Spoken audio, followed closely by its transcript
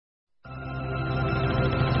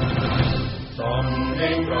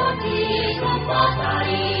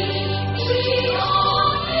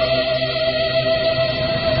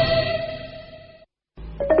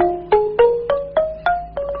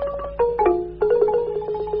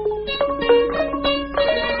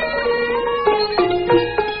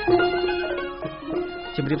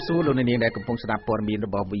รีบสู้ลงในในกำพงสตาปอร์มีนระ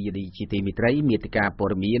บบวีดีจีทีมิตรมีติกาปอ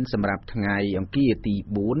ร์มีนสำหรับทางไงองกี้ตี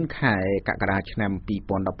บุญไข่กะกระดาษนำปีป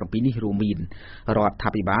อนดับปีนิรูมีนรอดทั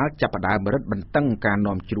บิบาจับประดาบรถบรรตั้งการน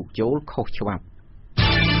อมจุกโจลโคชวับ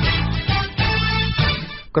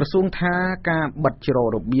กระทรวงท่าการบัดจร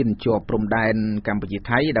รบบินจวบปรมแดนกัมพูชาไ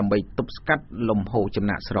ทยดำไปตุบสกัดลมโหจำ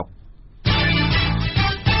นาสรก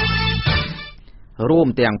ร่วม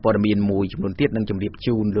เตียงปอร์มีนมวยจำนวนเตี้ยนังจำเรียบ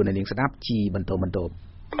จูนลงในนิงสนับจีบรรโตบรรโต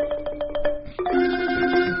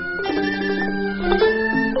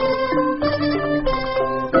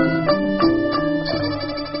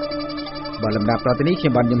บอลลำดับตอนนี้เขีย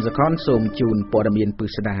นบอลยมสะค้อนส่งจูนปอร์มีนปื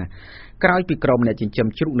ษดากลายปีกรมเนี่ยจึงจ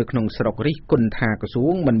ำชุกในขนมสรกริกุนทากระสู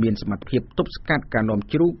งมันมีสมัติเพียบตุบสกัดการนอม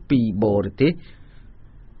ชุกปีโบริติ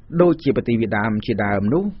โดยเฉพาะตีวิดามเชดาม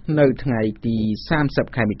นู้ในทางที่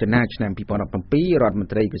30 ไคมิตรนาชนำปีปอนด์ปีรัฐมน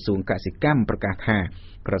ตรีกระทรวงเกษตรกรรมประกาศหา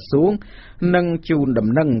กระทรวงนังจูนด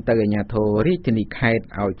ำนังเตยญาโทริทนิคาย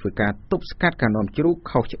เอาฝึกการตุบสกัดการนอมชุกเ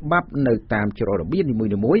ข้าฉบับในตามจรรบินมื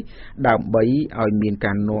อมวยดาวใบเอามีนก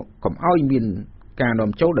ารนกกับเอามีนการนอ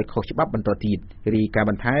มโจโดยเข้าฉบับบรรทตีรีการบ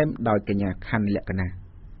รรทัยโดยกัญญาคันและกันนะ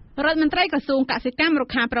รัฐมนตรีกระทรวงเกษตรกรรมรุก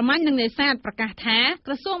ขาประมาณหนึ่งในแสนประกาศแท้ก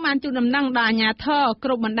ระทรวงมันจูนำนั่งดาญาท่อก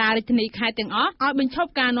รมบรรดาริทนีคายเตียงอ้อเอาบรรชบ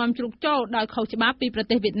การนอมจุกโจ้โดยเขาฉบับปีประเ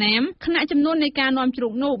ทศเวียดนามขณะจำนวนในการนอมจุ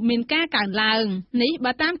กนูมีนแก้การลางนี้บ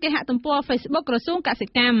าตามเกหะตุ่มปัวเฟซบุ๊กกระทรวงเกษต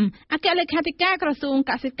รกรรมอาเกเลขาธิการกระทรวงเ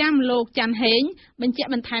กษตรกรรมโลกจันเฮงบรรเจ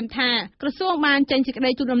บรรทายท่ากระทรวงบานจันจิกไ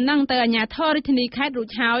ด้จูนำนั่งเตยญาท่อริทนีคายรู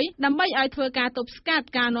ชายดำใบเอาเถื่อการตบสกัด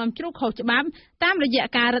การนอมจุกเขาฉบับตามระยะ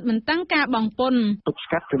การรัฐมันตั้งการบังปนตบส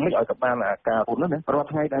กัดถึงไม่เอากับบ้านการผลนั่นนะรอด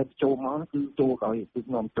ให้ได้โจมอคือโจก็คือ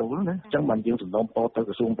นอมโจนะจังมันยังสุดนอมปอต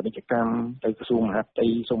กระทรวงปณิจกรรมกระทรวงมหาดไทย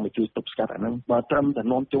ส่งมาช่วยตบสกัดอันนั้นมาตรำแต่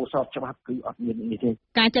นอมโจสอบฉบับคืออัดเงินนี่เอง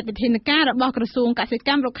การจัดพิธีการระบบกระทรวงเกษตรก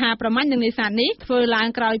รรมราคาประมาณหนึ่งในสารนี้เฟอร์ลาน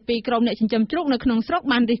กลายปีกรมเนี่ยชิงจำจุกในขนมสรก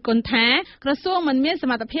บันริกลแท้กระทรวงมันมีส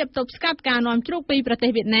มรรถภาพตบสกัดการนอมจุกปีประเท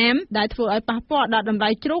ศเวียดนามได้ถือไอ้ปะปอดดำไร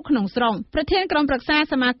จุกขนมสรกประเทศกรมปรึกษา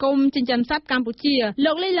สมาคมชิงจำซับกัมพูชีโล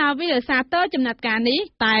กลีลาวิลซาเตอร์จำนัดการนี้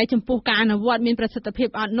แต่จำปูการอวดมีประสิทธิภาพ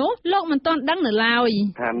อ่อนนุโลกมันต้นดังเหนือลาว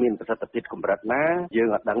ถ้ามีประสิทธิภาพกลุ่มรัฐนะยัง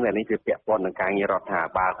ดังในนี้จะเปียกปนในการยีรอดหา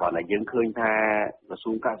บาก่อนนะยังเคยท่ากระทร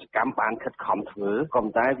วงการศึกษาบานคัดคำถือกรม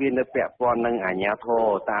ใต้วินในเปียกปนในอาญาโท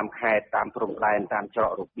ตามแคดตามพรมลายตามเจา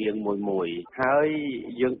ะรูปเบียงมวยให้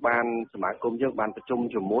ยังบานสมาคมยังบานประชุม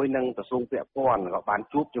จมวยนั่งกระทรวงเปียกปนกับบาน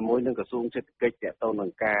จุบจมวยนั่งกระทรวงเศรษฐกิจแต่ต้นหนึ่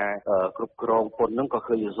งการกรุบกรองคนนั่งก็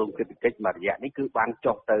คือกระทรวงเศรษฐกิจมาระยะนี้คือบานจ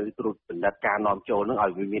บเตยตรุษเป็นดัดการนอมโจนั่งเอา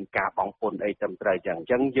วินการป้องปนไอ้จำใจจัง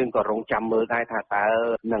ยังก็รงจำมือได้ท่าตา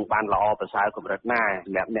หนึ่งบานละอภาษากับรัฐหน้า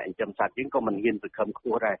แบบเนี่ยจำสัตย์ยังก็มันยินไปคำ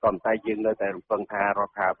คู่ได้ก่อนใจยังเลยแต่ฟังทารอ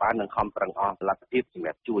คาบ้านหนึ่งคำปรังอหลักทิพย์แบ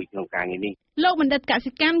บจุยโครงการนี้โลกมันดัดก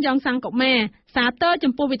สิกรรมยองสังกับแม่ซาเตอร์จ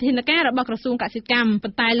ำปูวิธีการระบบกระทรวงกสิกรรมเป็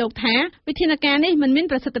นตายโลกแท้วิธีการนี้มันมี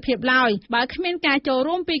ประสิทธิภาพลอยบางขมิ้นการโจ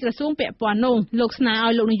ร่วมปีกระทรวงเปียปอนนุ่งโลกสนาเอา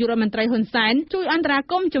โลกในยุโรมันไตรหุนแสนช่วยอันตรา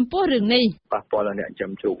กรมจำปูเรื่องนี้ปากพอเราเนี่ยจ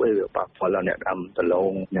ำชูไว้ปากพอเราเนี่ยดำตะล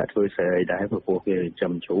งเนี่ยช่วยเสยได้พวกจ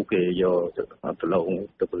ำชูเกยโยตะลง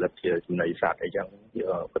ตะกุลัดเชียจุนในศาสตร์ยัง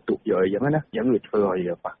ประตูย่อยยังนะยังอยู่ช่วย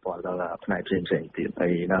ปากพอเราในเพียงเสียงตีไป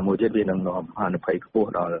นะมวยเจ็ดเวียนนอมผ่านไปพวก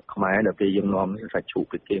เราขมายเดี๋ยวไปยังนอมใส่ชู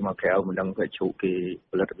ไปเกมาแก้วมันดังใส่ชูเก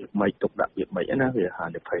ลัดไม่ตกดับเบียดไม่นะเวลา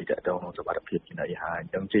เดี๋ยวไปจะต้องสวัสดิภาพที่ไหนหาย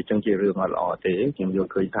จังจีเรื่องอ่อนเต๋ยังโย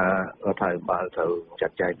เคยท่าเราถ่ายบาลเธอจั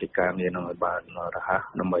ดใจกิจการเนี่ยนอยบาลนะฮะ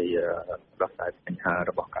น้ำไม่รักษาปัญหา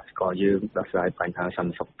ระบบการก่อยืมรักษาปัญหาสัน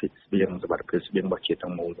สกิจเบี่ยงสวัสดิภาพเบี่ยงบัตรเชียทั้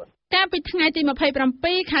งมูลการปิดไงตีมาภัยปรำ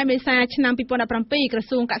ปีคายเมษาชนำปีปนปรำปีกระ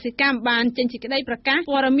ทรวงเกษตรกรรมบานเจนจิกได้ประกาศ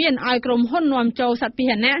วารเมียนออยกรมหุ่นนวมโจสัตว์ปี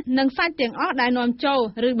หนะนังสัตว์เตียงอ้อได้นวมโจ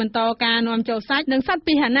หรือบรรทการนวมโจสัตว์นังสัตว์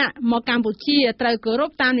ปีหนะมอกัมพูชีไตรกร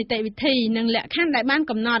บตามนิติวิธีนังแหละขั้นได้บ้าน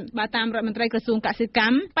กำหนดบาตามรัฐมนตรีกระทรวงเกษตรกรร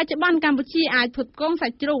มปัจจุบันกัมพูชีอาจผุดกงใส่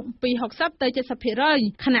จุกปี60เตย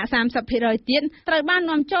70%ขณะ30%เตี้ยนไตรบ้านน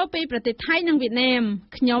วมโจปีประเทศไทยนังเวียดนาม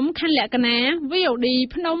ขยมขั้นแหละกันนะVOD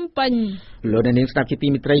พนมเปญโลดในนี้สตาร์ทที่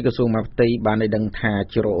มิตรกระทรวงมหาดไทยบานในดังท่า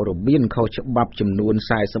จรรบินเขาฉบับจำนวน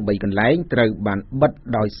สายสมัยกันแรงไตรบานบัด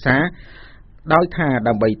ดอยซาดอยท่าด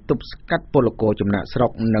ำใบตุบสกัดโปโลโกจำนาสร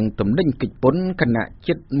กนังตำดิ่งกิจปนขณะ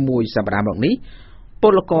จิตมวยสัปดาห์แบบนี้โป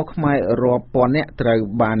โลโกขมายรอปอนเนี่ยไตร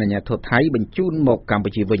บานในทั่วไทยบรรจุนหมกกัมพู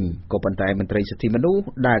ชีวิญก็ปันแต่มันไตรสถิมนุ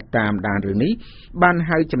ได้ตามด่านเรื่องนี้บ้านใ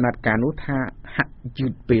ห้จำนัดการนุท่าหักจุ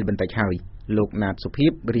ดเปลี่ยนบรรทัยโลกนาสุภิ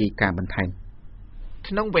บรีการบรรทัย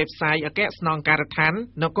ក្នុង website អគ្គស្នងការដ្ឋាន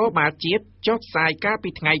នគរបាលជាតិចុះផ្សាយកាលពី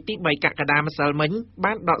ថ្ងៃទី 3 កក្កដាម្សិលមិញ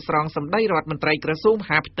បានដកស្រង់សម្ដីរដ្ឋមន្ត្រីក្រសួងម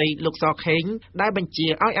ហាផ្ទៃលោកសខេងដែលបញ្ជា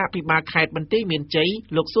ឲ្យអភិបាលខេត្តបន្ទាយមានជ័យ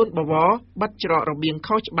លោកសួនបវរបិទច្រករបៀង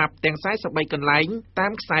ខុសច្បាប់ទាំង43កន្លែងតា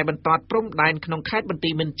មខ្សែបន្ទាត់ព្រំដែនក្នុងខេត្តបន្ទា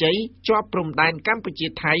យមានជ័យជាប់ព្រំដែនកម្ពុជា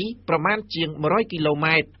ថៃប្រមាណជាង100គីឡូ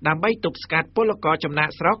ម៉ែត្រដើម្បីទប់ស្កាត់ពលករចំណាក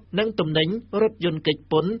ស្រុកនិងទំនិញរថយន្តកិច្ច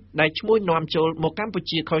ពន្ធដែលឈ្មួញនាំចូលមកកម្ពុ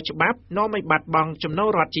ជាខុសច្បាប់នាំឲ្យបាត់បង់ចំណូល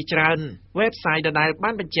រដ្ឋជាច្រើន website ដែលបា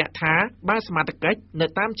នបញ្ជាក់ថាបាសសមត្ថកិច្ចនៅ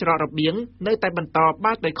តាមច្រករបៀងនៅតែបន្ត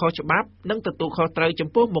បើកដោយខុសច្បាប់និងទទួលខុសត្រូវចំ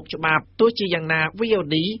ពោះមុខច្បាប់ទោះជាយ៉ាងណា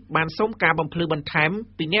VOD បានសូមការបំភ្លឺបន្ថែម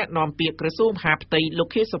ពីអ្នកនាំពាក្យក្រសួងមហាផ្ទៃលោក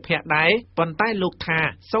ខៀវសុភ័ក្រដែរប៉ុន្តែលោកថា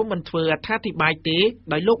សូមមិនធ្វើអត្ថាធិប្បាយទេ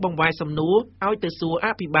ដោយលោកបង្វែរសំណួរឲ្យទៅសួរអ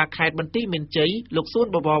ភិបាលខេត្តបន្ទាយមានជ័យលោកសួន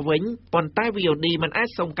បវរវិញប៉ុន្តែ VOD មិនអាច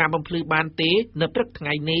សូមការបំភ្លឺបានទេនៅព្រឹកថ្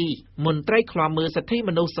ងៃនេះមន្ត្រីឃ្លាំមើលសិទ្ធិ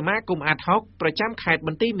មនុស្សសមាគមអាត6ប្រចាំខេត្តប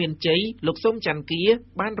ន្ទាយមានជ័យលោកសុំច័ន្ទគា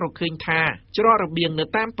បានរកឃើញថាច្រករបៀងនៅ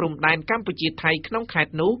តាមព្រំដែនកម្ពុជាថៃក្នុងខេត្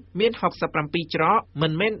តនោះមាន67ច្រកមិ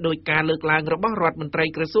នមែនដោយការលើកឡើងរបស់រដ្ឋមន្ត្រី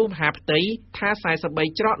ក្រសួងមហាផ្ទៃថា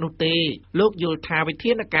43ច្រកនោះទេលោកយល់ថាវិ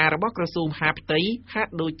ធានការរបស់ក្រសួងមហាផ្ទៃហា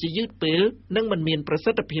ក់ដូចជាយឺតពេលនិងមិនមានប្រ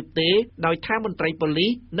សិទ្ធភាពទេដោយថាមន្ត្រីប៉ូលី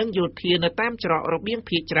សនិងយោធានៅតាមច្រករបៀង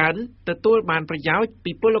ភាគច្រើនទទួលបានប្រយោជន៍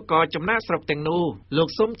ពីពលករចំណាកស្រុកទាំងនោះលោក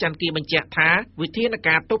សុំច័ន្ទគាបញ្ជាក់ថាវិធាន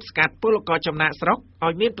ការទប់ស្កាត់ពលករចំណាកស្រុក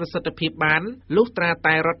ឲ្យមានប្រសិទ្ធភាពបានលុះត្រា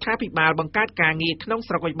តែរដ្ឋាភិបាលបង្កើតការងារក្នុង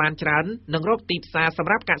ស្រុកឲ្យបានច្រើននិងរកទីផ្សារស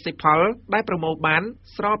ម្រាប់កសិផលដែលប្រមូលបាន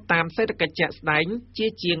ស្របតាមសេដ្ឋកិច្ចជាក់ស្ដែងជា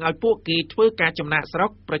ជាងឲ្យពួកគេធ្វើការចំណាកស្រុក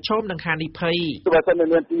ប្រឈមនឹងហានិភ័យបើសិន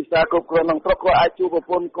មានទីផ្សារគ្រប់គ្រាន់ក្នុងស្រុកគាត់អាចជួបប្រ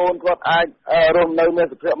ពន្ធកូនគាត់អាចរស់នៅមាន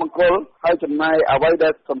សុភមង្គលហើយចំណាយអ្វីដែ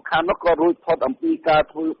លសំខាន់នោះគាត់រួចផុតអំពីការ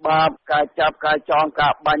ធ្វើបាបការចាប់ការចងកា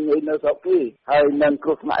របាញ់នៅស្រុកគេហើយនឹងគ្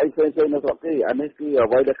រោះថ្នាក់ផ្សេងៗនៅស្រុកគេអានេះគឺ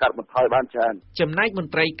អ្វីដែលកាត់បន្ថយបានច្រើនចំណែកម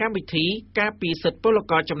ន្ត្រីកម្មវិធីការពារសិទ្ធិពល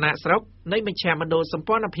ករចំណាកស្រុកនៃមជ្ឈមណ្ឌលសម្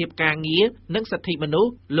ព័ន្ធភាពការងារនិងសិទ្ធិមនុស្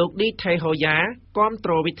សលោកឌីថេហូយ៉ាគាំទ្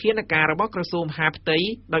រវិធានការរបស់ក្រសួងមហាផ្ទៃ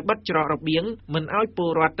ដោយបិទច្រករបៀងមិនឲ្យពល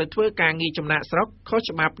រដ្ឋទៅធ្វើការងារចំណាកស្រុកខុស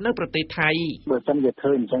ច្បាប់នៅប្រទេសថៃបើសិនជាធ្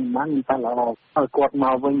វើអញ្ចឹងបានតែល្អឲ្យគាត់ម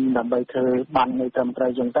កវិញដើម្បីធ្វើបាននៅត្រឹមត្រូវ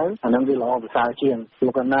អញ្ចឹងទៅអានឹងវាល្អប្រសើរជាងព្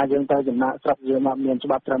រោះកាលណាយើងទៅចំណាកស្រុកយើងមកមានច្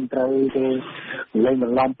បាប់ត្រឹមត្រូវទេលែងប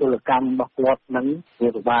ន្លំពលកម្មរបស់គាត់នឹងវា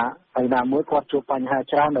ពិបាកហើយណាមួយគាត់ជួបបញ្ហា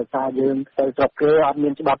ច្រើនដោយសារយើងទៅស្រុកគេអត់មា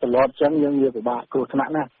នច្បាប់ទម្លាប់អញ្ចឹងយើងវាពិបាកគ្រោះថ្នា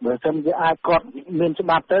ក់ណាស់បើមិនជាអាចគាត់មានច្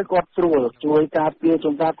បាប់ទៅគាត់ស្រួលជួយការពារ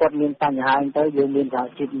ជំនាញគាត់មានបញ្ហាទៅយើងមានសហ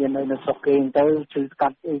ជីពមាននៅស្រុកគេទៅជួយស្កា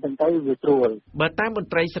ត់អីទៅវាស្រួលបើតាមមន្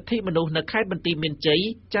ត្រីសិទ្ធិមនុស្សនៅខេត្តបន្ទាយមានជ័យ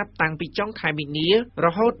ចាប់តាំងពីចុងខែមីនារ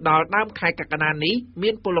ហូតដល់ដើមខែកក្កដានេះ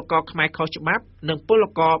មានពលករខ្មែរខុសច្បាប់និងពល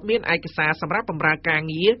ករមានឯកសារសម្រាប់បម្រើការ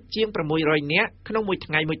ងារជាង600នាក់ក្នុងមួយ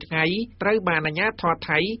ថ្ងៃត្រូវបានអាជ្ញាធរ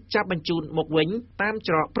ថៃចាប់បញ្ជូនមកវិញតាម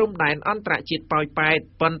ច្រកព្រំដែនអន្តរជាតិប៉ោយប៉ែត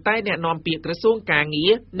ប៉ុន្តែអ្នកនាំពាក្យក្រសួងការងា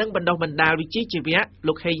រនិងបណ្ដុះបណ្ដាលវិជ្ជាជីវៈ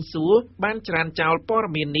លោកហេងសួរបានច្រានចោលព័ត៌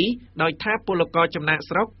មាននេះដោយថាពលករចំណាក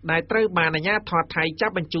ស្រុកដែលត្រូវបានអាជ្ញាធរថៃចា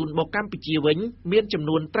ប់បញ្ជូនមកកម្ពុជាវិញមានចំ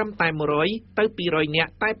នួនត្រឹមតែ100ទៅ200នា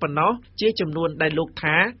ក់តែប៉ុណ្ណោះជាចំនួនដែលលោក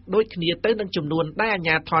ថាដូចគ្នាទៅនឹងចំនួនដែលអាជ្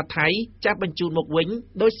ញាធរថៃចាប់បញ្ជូនមកវិញ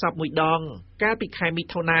ដោយសពមួយដងកាលពីខែមិ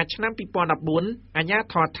ថុនាឆ្នាំ2014អាជ្ញា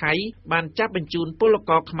ធរថៃបានចាប់បញ្ជូនពល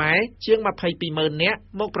ករខ្មែរជាង220000នាក់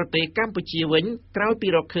មកប្រទេសកម្ពុជាវិញក្រោយពី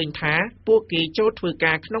រកឃើញថាពួកគេចូលធ្វើ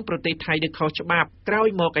ការក្នុងប្រទេសថៃដោយខុសច្បាប់ក្រោយ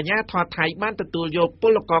មកអាជ្ញាធរថៃបានទទួលយកព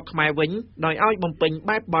លករខ្មែរវិញដោយឲ្យបំពេញ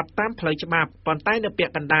បែបបទតាមផ្លូវច្បាប់ប៉ុន្តែនៅពា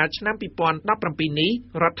ក់កណ្ដាលឆ្នាំ2017នេះ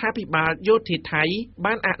រដ្ឋាភិបាលយោធាថៃ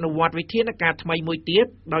បានអនុវត្តវិធានការថ្មីមួយទៀត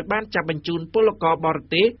ដោយបានចាប់បញ្ជូនពលករបរ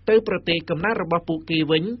ទេសទៅប្រទេសកំណើតរបស់ពួកគេ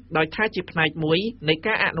វិញដោយថាជាផ្នែកមួយនៃ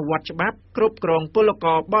ការអនុវត្តច្បាប់គ្រប់គ្រងពលក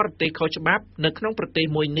របរទេសខុសច្បាប់នៅក្នុងប្រទេស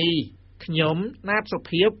មួយនេះខ្ញុំណាតសុ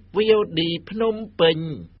ភីប VOD ភ្នំពេញ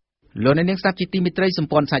លោកអ្នកនាងស្ដាប់ជាទីមេត្រីសម្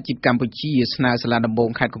ព័ន្ធសហជីពកម្ពុជាស្នើសាលាដំបង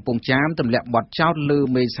ខេត្តកំពង់ចាមទម្លាក់បទចោទលើ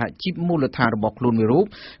មេសហជីពមូលដ្ឋានរបស់ខ្លួនមួយរូប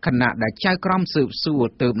ខណៈដែលចៅក្រមស៊ើបសួរ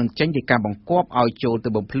ទើបនឹងចេញពីការបង្គាប់ឲ្យចូលទៅ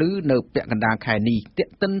បំភ្លឺនៅពាក់កណ្ដាលខែនេះទា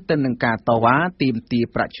ក់ទិនទៅនឹងការតវ៉ាទាមទារ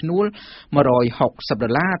ប្រាក់ឈ្នួល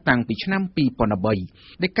$160តាំងពីឆ្នាំ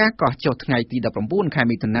2013ដែលការកោះចុះថ្ងៃទី19ខែ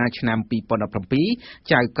មិថុនាឆ្នាំ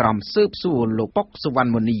2017ចៅក្រមស៊ើបសួរលោកប៉ុកសុវណ្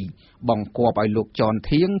ណមុនីបង្គាប់ឲ្យលោកចន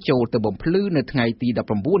ធៀងចូលទៅបំភ្លឺនៅថ្ងៃទី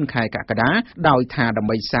19ខែកក្កដាដោយថាដើម្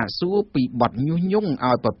បីសាកសួរពីបទញុះញង់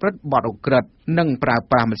ឲ្យប្រព្រឹត្តបទឧក្រិដ្ឋនិងប្រើ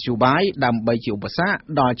ប្រាស់មធ្យោបាយដើម្បីជាឧបសគ្គ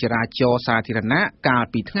ដល់ចរាចរណ៍សាធារណៈកាល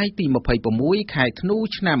ពីថ្ងៃទី26ខែធ្នូ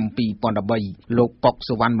ឆ្នាំ2013លោកប៉ុក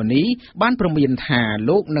សុវណ្ណមុនីបានព្រមានថា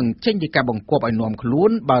លោកនឹងចេញពីការបង្គាប់ឲ្យនាំខ្លួ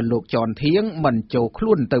នបើលោកចនធៀងមិនចូលខ្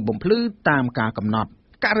លួនទៅបំភ្លឺតាមការកំណត់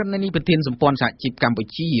ករណីនេះប្រធានសម្ព័ន្ធសហជីពកម្ពុ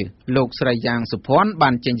ជាលោកស្រីយ៉ាងសុភ័ណ្ឌបា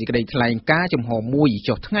នចេញសេចក្តីថ្លែងការណ៍ចំហមួយ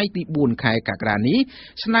ចុះថ្ងៃទី4 ខែកក្កដានេះ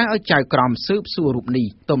ស្នើឲ្យចៅក្រមស៊ើបសួររូបនេះ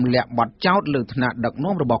ទម្លាក់បទចោទលើថ្នាក់ដឹក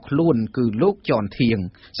នាំរបស់ខ្លួនគឺលោកចនធៀង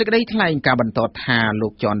សេចក្តីថ្លែងការណ៍បន្តថាលោ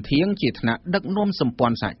កចនធៀងជាថ្នាក់ដឹកនាំសម្ព័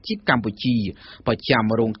ន្ធសហជីពកម្ពុជាប្រចាំ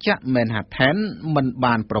រោងចក្រ Manhattan មិន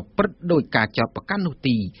បានប្រព្រឹត្តដោយការចោទប្រកាន់នោះ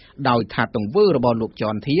ទេដោយថាទង្វើរបស់លោកច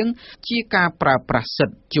នធៀងជាការប្រើប្រាស់សិ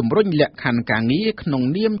ទ្ធិជំរុញលក្ខខណ្ឌការងារក្នុង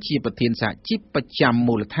នាមជាប្រធានសហជីពប្រចាំ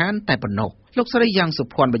មូលដ្ឋានតែប៉ុណ្ណោះលោកស្រីយ៉ាងសុ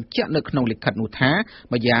ភ័ណ្ឌបញ្ជាក់នៅក្នុងលិខិតនោះថា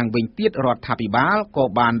ម្យ៉ាងវិញទៀតរដ្ឋាភិបាលក៏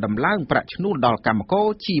បានដំឡើងប្រាក់ឈ្នួលដល់កម្មករ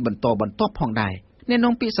ជាបន្តបន្ទាប់ផងដែរអ្នក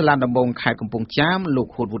នាំពាក្យសាលាដំបងខេត្តកំពង់ចាមលោក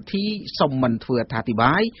ហួតវុធីសុំមិនធ្វើអត្ថាធិប្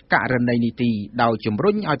បាយករណីនេះទីដោយជំ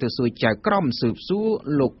រុញឲ្យទៅសួរចៅក្រមស៊ើបសួរ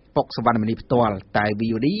លោកពុកសវណ្ណមនីផ្ទាល់តែ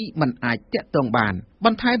VOD មិនអាចតាក់ទងបានប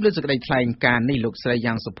ន្ថែមលើសេចក្តីថ្លែងការណ៍នេះលោកស្រី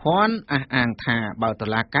យ៉ាងសុភ័ណ្ឌអះអាងថាបើតុ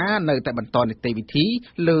លាការនៅតែបន្តនីតិវិធី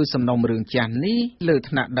លើសំណុំរឿងចាស់នេះលើ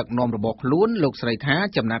ថ្នាក់ដឹកនាំរបស់ខ្លួនលោកស្រីថា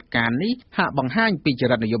ចំណាត់ការនេះហាក់បង្ហាញពីច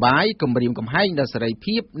រិតនយោបាយគំរាមកំហែងដល់សេរី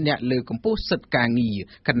ភាពអ្នកលើកកម្ពស់សិទ្ធិការងារ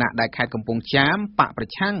គណៈដែលខេត្តកំពង់ចាមបកប្រ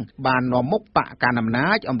ឆាំងបាននាំមុខបកកណ្ដាលអំ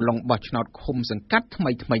ណាចអំឡុងបោះឆ្នោតឃុំសង្កាត់ថ្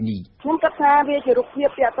មីៗនេះខ្ញុំគិតថាវាជារូបភាព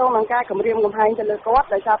ទាក់ទងនឹងការគម្រាមកំហែងទៅលើគាត់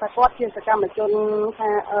ដោយសារតែគាត់ជាសកម្មជនថា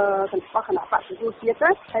របស់គណៈបកប្រជាជាតិ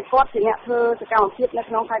ហើយគាត់ជាអ្នកធ្វើសកម្មភាពនៅ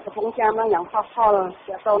ក្នុងខេត្តកំពង់ចាមហ្នឹងយ៉ាងផុសផុល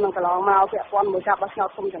ទាក់ទងនឹងកន្លងមកពាក់ព័ន្ធមួយការបោះឆ្នោត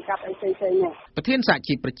ឃុំសង្កាត់អីផ្សេងៗនេះប្រធានសហ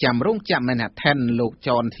ជីពប្រចាំរោងចក្រ Manhattan លោកច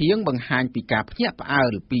នធៀងបង្ហាញពីការភ្ញាក់ផ្អើ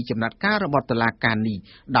លពីចំណាត់ការរបស់តុលាការនេះ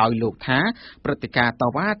ដោយលោកថាព្រឹត្តិការណ៍ត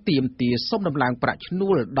វ៉ាទាមទារសុំដំឡើងប្រាក់ឈ្នួ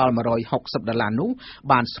លដល់$160នោះ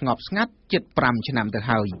បានស្ងប់ស្ងាត់ជិត5ឆ្នាំទៅ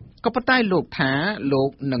ហើយក៏ប៉ុន្តែលោកថាលោក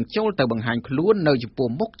នឹងចូលទៅបង្ហាញខ្លួននៅចំពោះ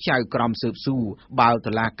មុខចៅក្រមស៊ើបសួរបើ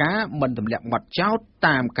តុលាការមិនទម្លាក់បទចោទ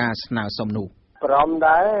តាមការស្នើសុំនោះព្រម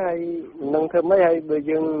ដែរហើយនឹងធ្វើម៉េចហើយបើ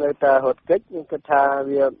យើងនៅតែរត់គេចខ្ញុំគិតថា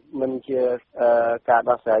វាមិនជាការ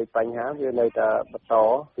ដោះស្រាយបញ្ហាវានៅតែបន្ត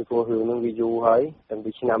ពីព្រោះរឿងនឹងវាយូរហើយតាំង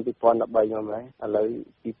ពីឆ្នាំ2013មកម្ល៉េះឥឡូវ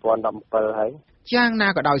2017ហើយយ៉ាងណា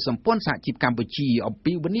ក៏ដោយសម្ព័ន្ធសហជីពកម្ពុជាអំ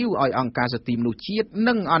ពាវនាវឲ្យអង្គការសិទ្ធិមនុស្សជាតិ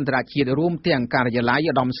និងអន្តរជាតិរួមទាំងការិយាល័យ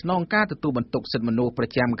ឧត្តមស្នងការទទួលបន្ទុកសិទ្ធិមនុស្សប្រ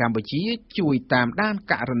ចាំកម្ពុជាជួយតាមដាន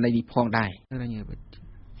ករណីនេះផងដែរ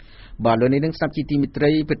បាទលោកនេះនឹងស្ដាប់ជាទីមេត្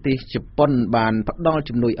រីប្រទេសជប៉ុនបានផ្ដល់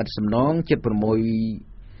ជំនួយឥតសំណងជិត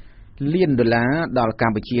$6 លានដល់ក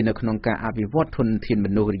ម្ពុជានៅក្នុងការអភិវឌ្ឍធនធានម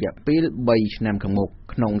នុស្សរយៈពេល3ឆ្នាំខាងមុខ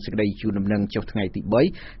ក្នុងសេចក្តីជូនដំណឹងចុះថ្ងៃទី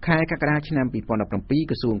3ខែកក្កដាឆ្នាំ2017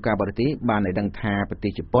ក្រសួងការបរទេសបានឲ្យដឹងថាប្រទេ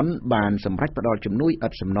សជប៉ុនបានសម្រេចផ្ដល់ជំនួយឥ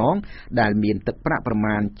តសំណងដែលមានទឹកប្រាក់ប្រ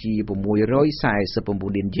មាណជា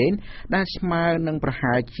$649 លានយេនដែលស្មើនឹងប្រ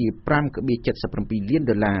ហែលជា$5.77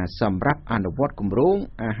 លានសម្រាប់អនុវត្តគម្រោង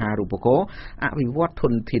អាហារូបករណ៍អភិវឌ្ឍធ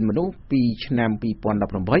នធានមនុស្សពីឆ្នាំ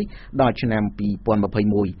2018ដល់ឆ្នាំ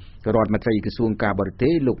2021រដ្ឋមន្ត្រីក្រសួងការបរទេ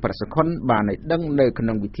សលោកប្រាក់សុខុនបានឲ្យដឹងនៅក្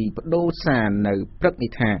នុងវិធីបដូរសារនៅព្រឹក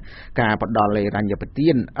នេះថាការផ្ដល់ហិរញ្ញប្បទា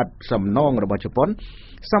នឥតសំណងរបស់ជប៉ុន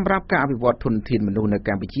សម្រាប់ការអភិវឌ្ឍធនធានមនុស្សនៅក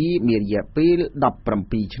ម្ពុជាមានរយៈពេល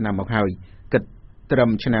17ឆ្នាំមកហើយគិតត្រឹម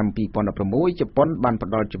ឆ្នាំ2016ជប៉ុនបានផ្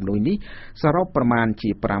ដល់ជំនួយនេះសរុបប្រមាណជា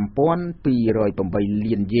$5,208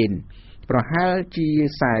 លានយេនប្រហែលជា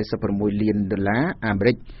$46 លានអាមេ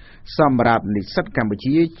រិកសម្រាប់និស្សិតកម្ពុ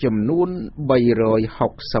ជាចំនួន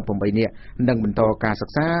368នាក់នឹងបន្តការសិ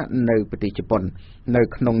ក្សានៅប្រទេសជប៉ុននៅ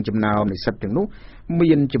ក្នុងចំណោមនិស្សិតទាំងនោះ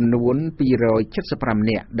មានចំនួន275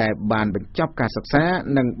នាក់ដែលបានបញ្ចប់ការសិក្សា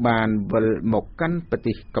និងបានវិលមកកាន់ប្រ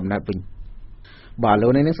ទេសកំណើតវិញបាទលោ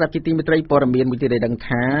កនេះនឹងស្ដាប់ជាទីមេត្រីព័ត៌មានមួយទៀតដែលដឹង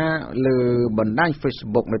ថាលើបណ្ដាញ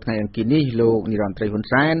Facebook នៅថ្ងៃអង្គារនេះលោកនិរន្តរីហ៊ុន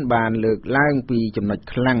សែនបានលើកឡើងពីចំណុច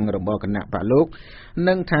ខ្លាំងរបស់គណៈបកលោក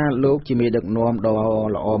និងថាលោកជាមេដឹកនាំដ៏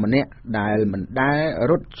ល្អម្នាក់ដែលមិនដែល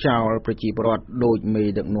រត់ចោលប្រជាពលរដ្ឋដោយមេ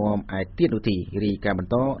ដឹកនាំឯទៀតនោះទេរីកាបន្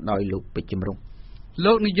តដោយលោកពេជ្រចម្រុង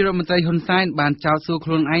លោកនាយករដ្ឋមន្ត្រីហ៊ុនសែនបានចោទសួរខ្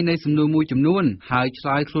លួនឯងនៅសំណួរមួយចំនួនហើយឆ្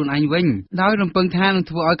លើយខ្លួនឯងវិញដោយរំពឹងថានឹង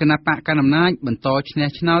ធ្វើឲ្យគណៈបកកណ្ដាលអំណាចបន្តឈ្នះ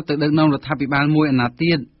ឆ្នោតទៅដឹកនាំរដ្ឋាភិបាលមួយអាណត្តិ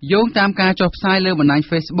ទៀតយោងតាមការចុះផ្សាយលើបណ្ដាញ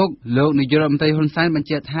Facebook លោកនាយករដ្ឋមន្ត្រីហ៊ុនសែនបញ្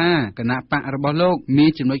ជាក់ថាគណៈបករបស់លោកមាន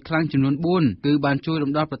ចំណុចខ្លាំងចំនួន4គឺបានជួយ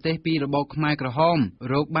រំដោះប្រទេសពីរបបខ្មែរក្រហម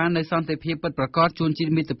រកបាននូវសន្តិភាពពិតប្រាកដជូនជា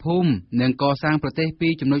តិមាតុភូមិនិងកសាងប្រទេសពី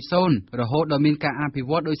ចំណុច0រហូតដល់មានការអភិ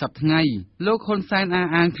វឌ្ឍដោយសពថ្ងៃលោកហ៊ុនសែនអះ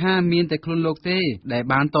អាងថាមានតែខ្លួនលោកទេដែល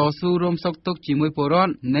បានតស៊ូរួមសុខទុក្ខជាមួយពលរដ្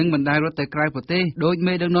ឋនិងមិនដែលរត់ទៅក្រៅប្រទេសដោយ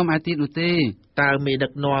មេដឹកនាំឯទៀតនោះទេតើមេដឹ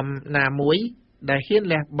កនាំណាមួយដែលហ៊ាន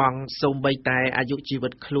លះបង់សូម្បីតែអាយុជីវិ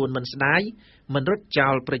តខ្លួនមិនស្ដាយមិនរត់ចោ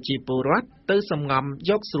លប្រជាពលរដ្ឋទៅសំងំ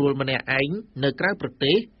យកស្រួលម្នាក់ឯងនៅក្រៅប្រ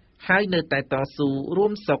ទេសហើយនៅតែតស៊ូរួ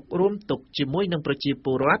មសុខរួមទុក្ខជាមួយនឹងប្រជាព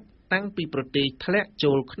លរដ្ឋតាំងពីប្រទេសធ្លាក់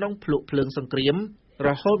ចូលក្នុងភ្លុកភ្លើងសង្គ្រាមរ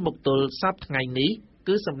ហូតមកទល់សព្វថ្ងៃនេះ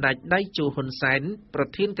គឺសម្ដេចដៃជូហ៊ុនសែនប្រ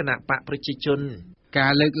ធានគណៈបកប្រជាជន កា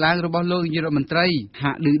រលើកឡើងរបស់លោកនាយករដ្ឋមន្ត្រី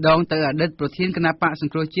ហាក់ឌឺដងទៅអតីតប្រធានគណៈបកស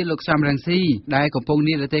ង្គ្រោះជាតិលោកសំរងស៊ីដែលកំពុង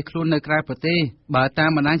និរទេសខ្លួននៅក្រៅប្រទេសបើតា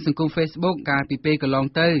មបណ្ដាញសង្គម Facebook កាលពីពេលកន្លង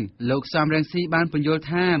ទៅលោកសំរងស៊ីបានបញ្យល់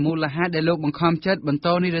ថាមូលហេតុដែលលោកបង្ខំចិត្តបន្ត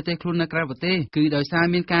និរទេសខ្លួននៅក្រៅប្រទេសគឺដោយសារ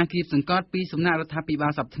មានការគៀបសង្កត់ពីសំណាក់រដ្ឋាភិបា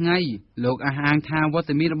លសប្តាហ៍ថ្ងៃលោកអះអាងថាវត្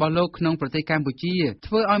តមានរបស់លោកក្នុងប្រទេសកម្ពុជា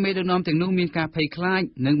ធ្វើឲ្យមេដឹកនាំទាំងនោះមានការភ័យខ្លាច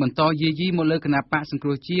និងបន្តយាយីមកលើគណៈបកសង្គ្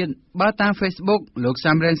រោះជាតិបើតាម Facebook លោក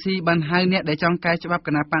សំរងស៊ីបានហៅអ្នកដែលចង់កែច្បាប់គ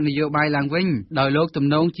ណៈបកនយោបាយឡើងវិញដោយលោកទំ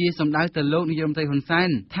នងជាសម្ដៅទៅលោកនាយរដ្ឋមន្ត្រីហ៊ុនសែន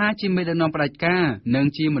ថាជាមេដឹកនាំផ្ដាច់ការនិង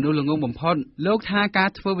ជាមនុស្សល្ងងបំផុតលោកថាការ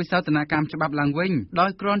ធ្វើវិសោធនកម្មច្បាប់ឡើងវិញដោ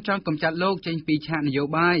យគ្រាន់ចង់កម្ចាត់លោកចេញពីឆាកនយោ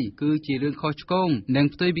បាយគឺជារឿងខុសឆ្គងនិង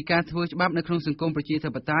ផ្ទុយពីការធ្វើច្បាប់នៅក្នុងសង្គមប្រជាធិ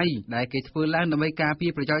បតេយ្យដែលគេធ្វើឡើងដើម្បីការពា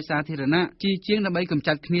រប្រយោជន៍សាធារណៈជាជាងដើម្បីកម្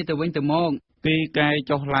ចាត់គ្នាទៅវិញទៅមកគេកែ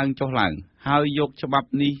ចុះឡើងហើយយកច្បាប់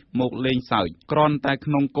នេះមកលេងសើចគ្រាន់តែ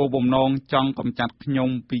ក្នុងគោលបំណងចង់កម្ចាត់ខ្ញុំ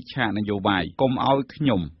ពីឆាកនយោបាយកុំឲ្យខ្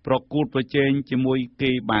ញុំប្រកួតប្រជែងជាមួយ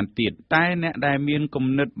គេបានទៀតតែអ្នកដែលមានគំ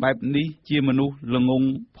និតបែបនេះជាមនុស្សល្ងង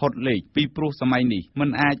ផុតលេខពីព្រោះសម័យនេះមិន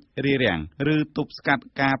អាចរារាំងឬទប់ស្កាត់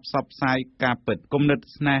ការផ្សព្វផ្សាយការពិតគំនិត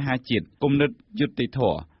ស្នេហាជាតិគំនិតយុត្តិធ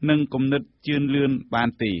ម៌និងគំនិតជឿនលឿនបាន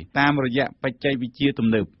ទេតាមរយៈបច្ចេកវិទ្យាទំ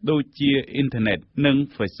នើបដូចជាអ៊ីនធឺណិតនិង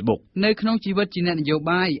Facebook នៅក្នុងជីវិតជាអ្នកនយោ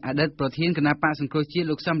បាយអតីតប្រធានគណៈបកសង្គ្រោះជាតិ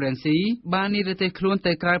លោកសំរងស៊ីបាននិរទេសខ្លួន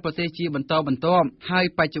ទៅក្រៅប្រទេសជាបន្តបន្ទាប់ហើយ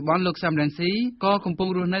បច្ចុប្បន្នលោកសំរងស៊ីក៏កំពុង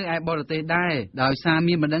រស់នៅឯបរទេសដែរដោយសារ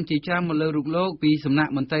មានបណ្ដឹងជាច្រើនមកលើរូបលោកពីសំណា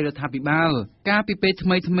ក់មន្ត្រីរដ្ឋាភិបាលកាលពីពេលថ្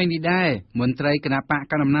មីនេះដែរមន្ត្រីគណៈបក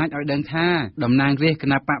កណ្ដាលអំណាចឲ្យដឹងថាតំណាងរាស្ត្រគ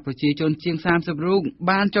ណៈបកប្រជាជនជាង30រូប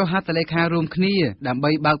បានចុះហត្ថលេខារួមគ្នាដើម្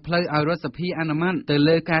បីបើកផ្លូវឲ្យរដ្ឋសភាអនុម័តទៅ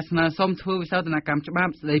លើការស្នើសុំធ្វើវិសោធនកម្មច្បា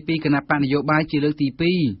ប់ស្តីពីគណៈបកនយោបាយជាលើកទី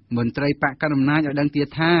2មន្ត្រីបកកណ្ដាលអំណាចឲ្យដឹងទៀត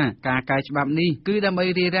ថាការកែច្បាប់នេះគឺដើម្បី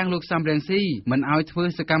រារាំងលោកសំរងស៊ីមិនឲ្យធ្វើ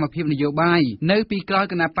សកម្មភាពនយោបាយនៅពីក្រោយ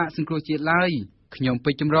គណៈបកសង្គ្រោះជាតិឡើយខ្ញុំ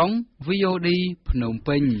ពេជ្រចម្រុង VOD ភ្នំ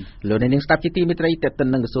ពេញលោកនាងស្ដាប់ជាទីមេត្រីតេតិន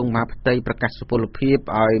នឹងក្រសួងមហាផ្ទៃប្រកាសសុពលភាព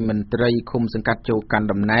ឲ្យមន្ត្រីឃុំសង្កាត់ចូលកាន់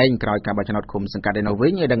តំណែងក្រោយការបោះឆ្នោតឃុំសង្កាត់ឯនោះវិ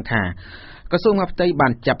ញឲ្យដឹងថាក្រសួងមហាផ្ទៃបា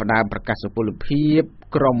នចាប់ផ្ដើមប្រកាសសុពលភាព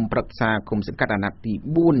ក្រុមប្រឹក្សាឃុំសង្កាត់អាណត្តិទី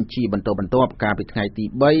4ជាបន្តបន្ទាប់កាលពីថ្ងៃទី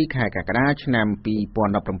3ខែកក្កដាឆ្នាំ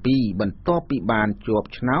2017បន្ទាប់ពីបានជាប់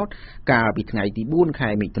ឆ្នោតកាលពីថ្ងៃទី4ខែ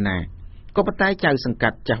មិថុនាក៏ប៉ុន្តែចៅសង្កា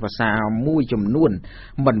ត់ចាស់ភាសាមួយចំនួន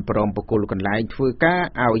មិនព្រមបកគលកន្លែងធ្វើការ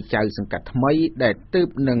ឲ្យចៅសង្កាត់ថ្មីដែលទើប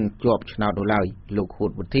នឹងជាប់ឆ្នោតនោះឡើយលោកហួ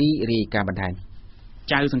តវុធីរាយការណ៍បន្ថែម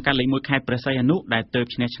ចៅសង្កាត់លេខ1ខេត្តព្រះសីហនុដែលទើប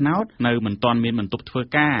ឈ្នះឆ្នោតនៅមិនទាន់មានបន្ទប់ធ្វើ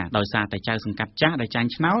ការដោយសារតែចៅសង្កាត់ចាស់ដែលចាញ់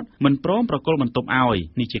ឆ្នោតមិនព្រមប្រគល់បន្ទប់ឲ្យ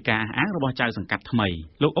នេះជាការអះអាងរបស់ចៅសង្កាត់ថ្មី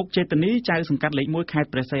លោកអុកចេតនីចៅសង្កាត់លេខ1ខេត្ត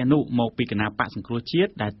ព្រះសីហនុមកពីគណៈបកសង្គ្រោះជា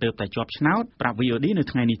តិដែលទើបតែជាប់ឆ្នោតប្រាប់ VOD នៅ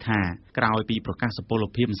ថ្ងៃនេះថាក្រោយពីប្រកាសសុពល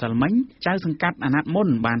ភាពម្សិលមិញចៅសង្កាត់អាណត្តិមុន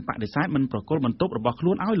បានបដិសេធមិនប្រគល់បន្ទប់របស់ខ្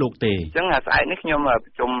លួនឲ្យលោកទេអញ្ចឹងស្អែកនេះខ្ញុំ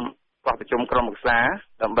ប្រជុំក្រុមប្រឹក្សា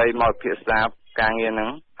ដើម្បីមកពិភាក្សាការងារហ្នឹង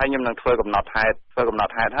ហើយខ្ញុំនឹងធ្វើកំណត់ហេតុ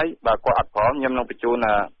ហើយបើគាត់អត់ព្រមខ្ញុំនឹងបញ្ជូន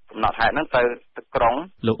កំណត់ហេតុហ្នឹងទៅទឹកក្រុង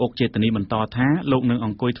លោកអុកចេតនីបន្តថាលោកនឹងអ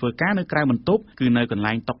ង្គុយធ្វើការនៅក្រៅបន្ទប់គឺនៅកន្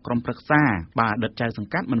លែងតុក្រុមប្រឹក្សាបើអតីតចៅស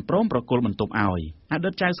ង្កាត់មិនព្រមប្រគល់បន្ទប់ឲ្យអតី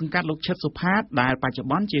តចៅសង្កាត់លោកឈិតសុផាតដែលបច្ចុប្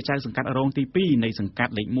បន្នជាចៅសង្កាត់រងទី2នៃសង្កា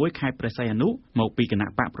ត់លេខ1ខេត្តព្រះសីហនុមកពីគណៈ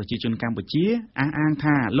បកប្រជាជនកម្ពុជាអះអាង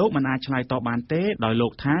ថាលោកមិនអាចឆ្លើយតបបានទេដោយលោ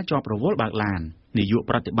កថាជាប់រវល់បើកឡាននាយក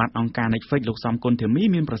ប្រតិបត្តិអង្គការ Netflix លោកសំគុណធាមី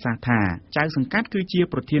មានប្រសាសន៍ថាចៅសង្កាត់គឺជា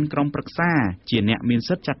ប្រធានក្រុមប្រឹក្សាជាអ្នកមាន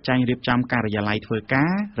សិទ្ធិចាត់ចែងរៀបចំការិយាល័យធ្វើកា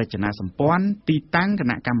ររចនាសម្ព័ន្ធទីតាំងគ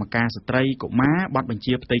ណៈកម្មការស្ត្រីកុមារបទបញ្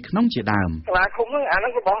ជាផ្ទៃក្នុងជាដើមសាលាឃុំហ្នឹងអាហ្នឹ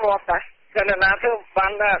ងរបស់រដ្ឋដែរតែណាធ្វើបា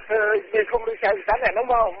នធ្វើជាឃុំឬចៅសង្កាត់អាហ្នឹង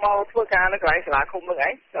មកធ្វើការនៅកន្លែងសាលាឃុំហ្នឹងឯ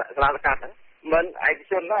ងសាលាសង្កាត់ហ្នឹងមិនឯក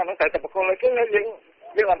ជនណាអាហ្នឹងតែបកគលឲ្យគេ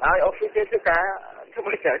យើងអត់ឲ្យអូសគេធ្វើការធ្វើ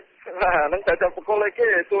មិនចេះនឹងតែបកគលឲ្យគេ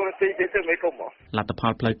ទូរទីគេធ្វើមិនគុំលទ្ធផ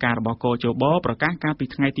លផ្លូវការរបស់កោជបប្រកាសកាលពី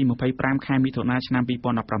ថ្ងៃទី25ខែមិថុនាឆ្នាំ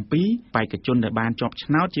2017បេក្ខជនដែលបានជាប់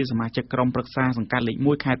ឆ្នោតជាសមាជិកក្រុមប្រឹក្សាសង្កាត់លេខ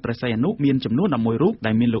1ខេត្តព្រះសីហនុមានចំនួន11រូប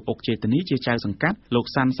ដែលមានលោកអុកចេតនីជាចៅសង្កាត់លោក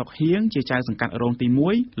សាន់សុកហៀងជាចៅសង្កាត់រងទី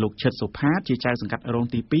1លោកឈិតសុផាតជាចៅសង្កាត់រង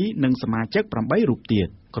ទី2និងសមាជិក8រូបទៀត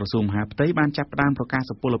ក្រសួងមហាផ្ទៃបានចាប់ផ្ដើមប្រកាស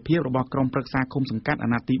សុពលភាពរបស់ក្រុមប្រឹក្សាឃុំសង្កាត់អា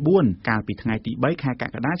ណត្តិទី4កាលពីថ្ងៃទី3ខែក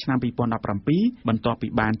ក្កដាឆ្នាំ2017បន្ទាប់ពី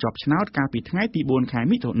បានជាប់ឆ្នោតកាលពីថ្ងៃទី4ខែ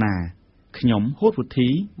មិថុនាខ្ញុំហួតវុធី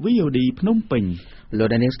VOD ភ្នំពេញលោក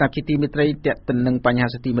នាងស្ដាប់ជាទីមេត្រីទាក់ទិននឹងបញ្ហា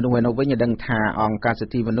សិទ្ធិមនុស្សឯនោះវិញឲ្យដឹងថាអង្គការសិ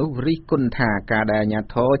ទ្ធិមនុស្សរិះគន់ថាការដែលអាជ្ញា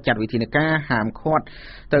ធរចាត់វិធានការហាមឃាត់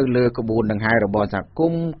ទៅលើក្បួនដង្ហែរបស់សហគ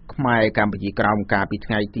មន៍ខ្មែរកម្ពុជាក្រោមកាលពី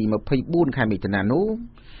ថ្ងៃទី24ខែមិថុនានោះ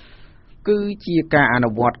គឺជាការអនុ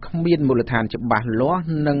វត្តគ្មានមូលដ្ឋានច្បាស់លាស់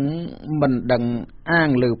និងមិនដឹងអាង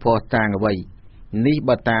លើភស្តុតាងអ្វី នេះ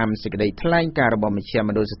បើតាមសេចក្តីថ្លែងការណ៍របស់មជ្ឈម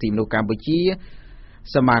ណ្ឌលសិទ្ធិមនុស្សកម្ពុជា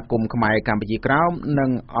សមាគមខ្មែរកម្ពុជាក្រោមនិ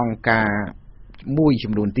ងអង្គការមួយ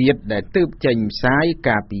ចំនួនទៀតដែលទើបចេញផ្សាយ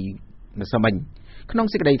កាលពីម្សិលមិញក្នុង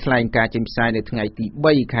សេចក្តីថ្លែងការណ៍ចេញផ្សាយនៅថ្ងៃទី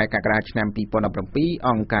3ខែកក្កដាឆ្នាំ2017អ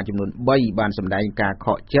ង្គការចំនួន3បានសម្ដែងការខ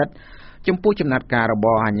កចិត្តចំពោះចំណាត់ការរប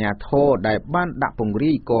ស់អាជ្ញាធរដែលបានដាក់ពង្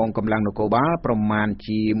រាយកងកម្លាំងនគរបាលប្រមាណ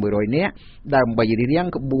ជា100នាក់ដើម្បីរារាំង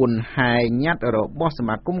ក្បួនហែញ៉ាត់របស់ស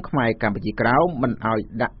មាគមខ្មែរកម្ពុជាក្រោមមិនឲ្យ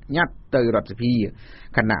ដាក់ញត្តិទៅរដ្ឋសភា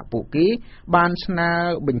ខណៈពួកគេបានស្នើ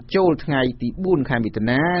បញ្ចូលថ្ងៃទី4ខែមិថុ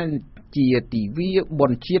នាជាទិវាបុ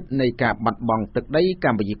ណ្យជាតិនៃការបាត់បង់ទឹកដីក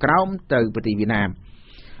ម្ពុជាក្រោមទៅប្រទេសវៀតណាម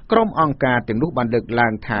ក្រុមអង្គការទាំងនោះបានលើកឡើ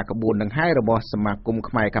ងថាក្បួនដង្ហែរបស់សមាគម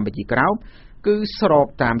ខ្មែរកម្ពុជាក្រោមគឺស្រប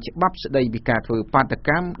តាមច្បាប់ស្តីពីការធ្វើបាតក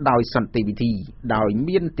ម្មដោយសន្តិវិធីដោយ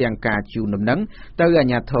មានទាំងការជូនដំណឹងទៅអា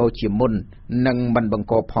ជ្ញាធរជាមុននិងមិនបង្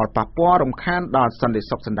កផលប៉ះពាល់រំខានដល់សន្តិ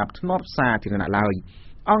សុខសណ្ដាប់ធ្នាប់សាធារណៈឡើយ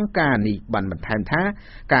អង្គការនេះបានបន្ថែមថា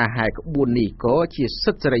ការហែក្បួននេះក៏ជា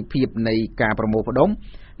សិទ្ធិសេរីភាពនៃការប្រមូលផ្ដុំ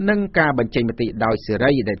និងការបញ្ចេញមតិដោយសេ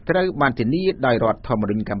រីដែលត្រូវបានធានាដោយរដ្ឋធម្ម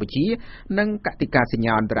នុញ្ញកម្ពុជានិងកតិកាសញ្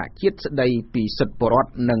ញាអន្តរជាតិស្តីពីសិទ្ធិពលរដ្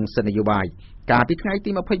ឋនិងសិទ្ធិនយោបាយកាលពីថ្ងៃទី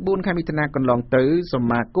24ខែមិថុនាកន្លងទៅស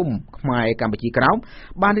មាគមខ្មែរកម្ពុជាក្រោម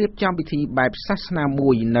បានរៀបចំពិធីបែបសាសនាមួ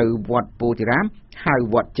យនៅវត្តពោធិរាមហៅ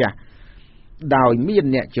វត្តចាស់ដោយមាន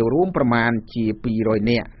អ្នកចូលរួមប្រមាណជា200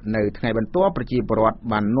នាក់នៅថ្ងៃបន្ទាប់ប្រជាពលរដ្ឋ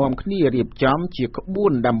បាននាំគ្នារៀបចំជាក្បួ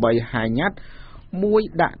នដើម្បីហែញ៉ាត់មួយ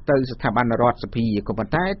ដាក់ទៅស្ថាប័នរដ្ឋសភាក៏ប៉ុ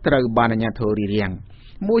ន្តែត្រូវបានអាជ្ញាធររារាំង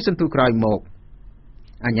មួយសន្ទុះក្រោយមក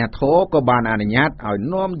អាជ្ញាធរក៏បានអនុញ្ញាតឲ្យ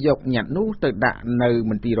នាំយកញត្តិនោះទៅដាក់នៅ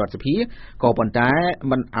មន្ទីររដ្ឋសភាក៏ប៉ុន្តែ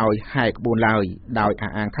មិនឲ្យហែក្បួនឡើយដោយអះ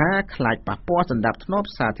អាងថាខ្លាចប៉ះពាល់សណ្ដាប់ធ្នាប់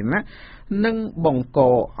សាធារណៈនិងបង្ក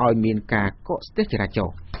ឲ្យមានការកកស្ទះចរាចរ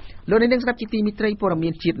ណ៍លោកនាងស្ដាប់ជាទីមេត្រីព័ត៌មា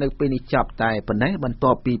នជាតិនៅពេលនេះចប់តែប៉ុណ្ណេះបន្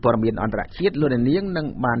ទាប់ពីព័ត៌មានអន្តរជាតិលោកនាងនឹង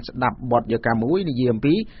បានស្ដាប់បទយកាមួយនិយាយអំ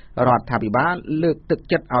ពីរដ្ឋាភិបាលលើកទឹក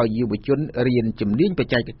ចិត្តឲ្យយុវជនរៀនជំនាញប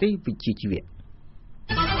ច្ចេកទេសវិជ្ជាជីវៈ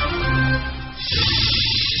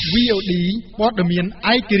VOD ព័ត៌មាន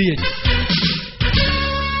ឯករាជ្យ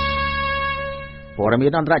ព័ត៌មា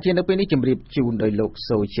នអន្តរជាតិនៅពេលនេះជម្រាបជូនដោយលោក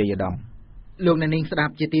សូជ័យឧត្តមលោកអ្នកនាងស្ដា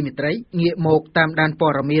ប់ជាទីមេត្រីងាកមកតាមដានព័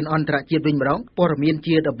ត៌មានអន្តរជាតិវិញម្ដងព័ត៌មាន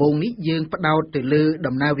ជាដំបូងនេះយើងផ្ដោតទៅលើ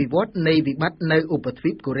ដំណើរវិវត្តនៃវិបត្តិនៅឧបទ្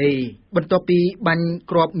វីបកូរ៉េបន្ទាប់ពីបាញ់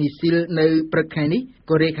គ្រាប់មីស៊ីលនៅព្រឹកខែនេះ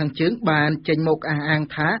កូរ៉េខាងជើងបានចេញមកអះអាង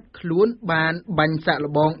ថាខ្លួនបានបាញ់សាក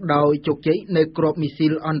ល្បងដោយជោគជ័យនៅគ្រាប់មីស៊ី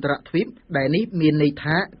លអន្តរទ្វីបដែលនេះមានន័យ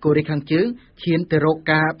ថាកូរ៉េខាងជើងឈានទៅរក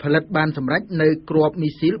ការផលិតបានសម្រេចនៅគ្រាប់មី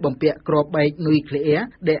ស៊ីលបំពាក់គ្រាប់បែកនុយក្លេអ៊ែរ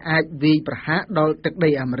ដែលអាចវាយប្រហារដល់ទឹកដី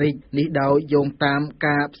អាមេរិកនេះដោយយោងតាម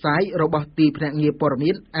ការផ្សាយរបស់ទីភ្នាក់ងារព័ត៌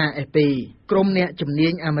មាន AFP ក្រុមអ្នកជំនា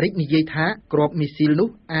ញអាមេរិកនិយាយថាគ្រាប់មីស៊ីលនោះ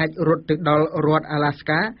អាចរត់ទៅដល់រដ្ឋអាឡាស្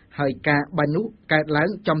កាហើយការបាញ់នោះកើតឡើង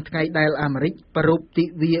ចំថ្ងៃដែលអាមេរិកប្រារព្ធទិ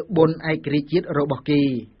វាបុណ្យឯករាជ្យជាតិរបស់គេ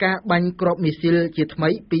ការបាញ់គ្រាប់មីស៊ីលជាថ្មី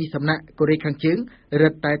ពីសំណាក់កូរ៉េខាងជើងរឹ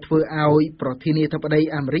តតែធ្វើឲ្យប្រធានាធិបតី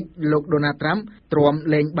អាមេរិកលោកដូណាល់ត្រាំទ្រាំ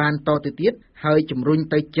លែងបានតទៅទៀតហើយជំរុញ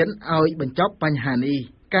ទៅចិនឲ្យបញ្ចប់បញ្ហានេះ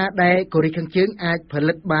ការដែលកូរ៉េខាងជើងអាចផ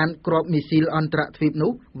លិតបានគ្រាប់មីស៊ីលអន្តរទ្វីប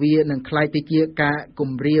នោះវានឹងក្លាយទៅជាការ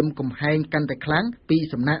គំរាមកំហែងកាន់តែខ្លាំងពី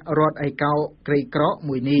សំណាក់រដ្ឋឯកោក្រីក្រ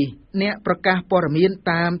មួយនេះអ្នកប្រកាសព័ត៌មាន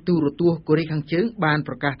តាមទូរទស្សន៍កូរ៉េខាងជើងបាន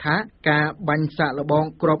ប្រកាសថាការបាញ់សាកល្បង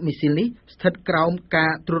គ្រាប់មីស៊ីលនេះស្ថិតក្រោមកា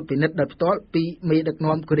រត្រួតពិនិត្យដោយផ្ទាល់ពីមេដឹក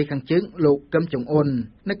នាំកូរ៉េខាងជើងលោកកឹមចុងអ៊ុន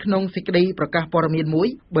នៅក្នុងសេចក្តីប្រកាសព័ត៌មានមួយ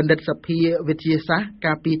បណ្ឌិតសភាវិទ្យាសាស្ត្រ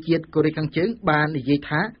ការពារជាតិកូរ៉េខាងជើងបាននិយាយ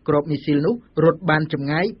ថាគ្រាប់មីស៊ីលនោះរត់បានចម្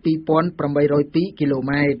ងាយ 2802 គីឡូ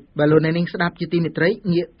ម៉ែត្របើលោកអ្នកនាងស្ដាប់ជាទីមេត្រី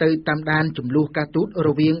ងាកទៅតាមដានចំនួនការទូតរ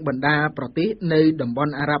វាងបណ្ដាប្រទេសនៅតំប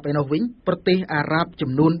ន់អារ៉ាប់ឯនោះវិញប្រទេសអារ៉ាប់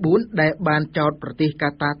ចំនួន4ដែលបានចោទប្រទេសកា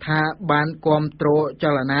តាថាបានគាំទ្រច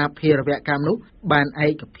លនាភេរវកម្មនោះបានឯ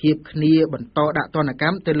កភាពគ្នាបន្តដាក់ទណ្ឌក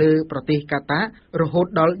ម្មទៅលើប្រទេសកាតារហូត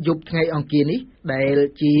ដល់យប់ថ្ងៃអង្គារនេះដែល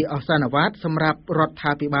ជាអសន្និបាតសម្រាប់រដ្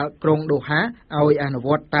ឋាភិបាលក្រុងដូហាឲ្យអនុវ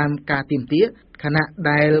ត្តតាមការទាមទារខណៈ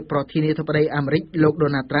ដែលប្រធានាធិបតីអាមេរិកលោកដូ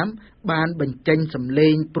ណាល់ត្រាំបានបញ្ចេញសម្លេ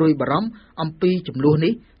ងព្រួយបារម្ភអំពីចំនួន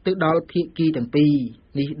នេះទៅដល់ភាគីទាំងពីរ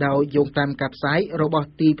នេះដោយយោងតាមការផ្សាយរបស់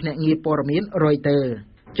ទីភ្នាក់ងារព័ត៌មាន Reuters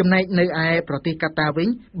ចំណែកនៅឯប្រទេសកាតាវិញ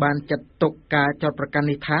បានចាត់ទុកការចោទប្រកាន់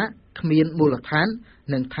នេះថាគ្មានមូលដ្ឋាន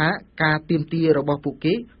និងថាការទាមទាររបស់ពួក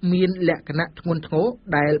គេមានលក្ខណៈធ្ងន់ធ្ងរ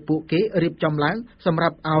ដែលពួកគេរៀបចំឡើងសម្រា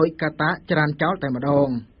ប់ឲ្យកាតាច្រានចោលតែម្ដង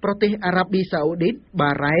ប្រទេសអារ៉ាប៊ីសាអូឌីត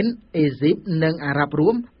បារ៉ែនអេស៊ីបនិងអារ៉ាប់រួ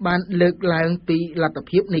មបានលើកឡើងពីលទ្ធ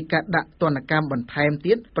ភាពនៃការដាក់ទណ្ឌកម្មបន្ថែម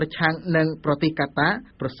ទៀតប្រឆាំងនឹងប្រទេសកាតា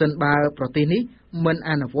ប្រសិនបើប្រទេសនេះមិន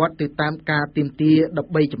អនុវត្តទៅតាមការទាមទារ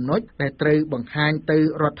13ចំណុចដែលត្រូវបង្ហាញទៅ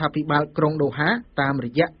រដ្ឋាភិបាលក្រុងដូហាតាមរ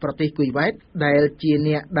យៈប្រទេសគុយវ៉ែតដែលជា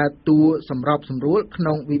អ្នកដើរតួសម្របសម្រួលក្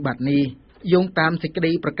នុងវិបត្តិនេះយោងតាមសេចក្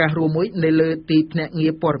តីប្រកាសរួមមួយនៅលើទីភ្នាក់ងា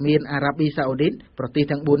រព័ត៌មានអារ៉ាប៊ីសាអូឌីតប្រទេស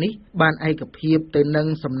ទាំង4នេះបានឯកភាពទៅនឹង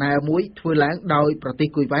សំណើមួយធ្វើឡើងដោយប្រទេស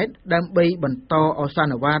គុយវ៉ែតដើម្បីបន្តអស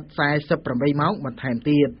ន្និវត្ត48ម៉ោងបន្ថែម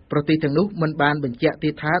ទៀតប្រទេសទាំងនោះមិនបានបញ្ជាក់ទៀ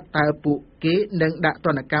តថាតើពួកគេនឹងដាក់ទ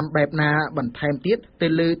ណ្ឌកម្មបែបណាបន្ថែមទៀតទៅ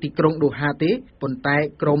លើទីក្រុងដូហាទេប៉ុន្តែ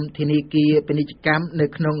ក្រមធនាគារពាណិជ្ជកម្មនៅ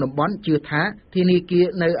ក្នុងតំបន់ជឿថាធនាគារ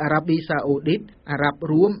នៅអារ៉ាប៊ីសាអូឌីតអារ៉ាប់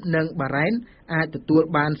រួមនិងបារ៉ែនអាចទទួល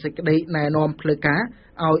បានសេចក្តីណែនាំផ្លូវការ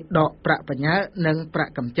ឲ្យដកប្រាក់បញ្ញើនិងប្រា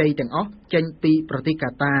ក់កម្ចីទាំងអស់ចេញពីប្រទេសកា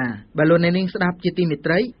តាបើលោកអ្នកនាងស្ដាប់ជាទីមេ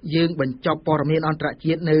ត្រីយើងបញ្ចប់ព័ត៌មានអន្តរ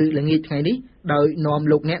ជាតិនៅល្ងាចថ្ងៃនេះដោយនាំ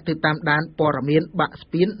លោកអ្នកទៅតាមដានព័ត៌មានបាក់ស្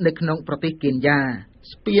ពាននៅក្នុងប្រទេសកេនយ៉ា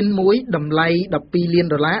ស្ពានមួយតម្លៃ$12លាន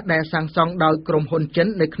ដែលសាងសង់ដោយក្រុមហ៊ុនចិន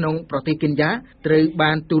នៅក្នុងប្រទេសកេនយ៉ាត្រូវ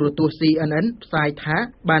បានទូរទស្សន៍ CNN ផ្សាយថា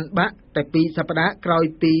បានបាក់តែ2សប្តាហ៍ក្រោយ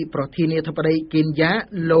ពីប្រធានាធិបតីកេនយ៉ា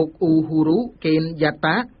លោកអ៊ូហ៊ូរូកេនយ៉ា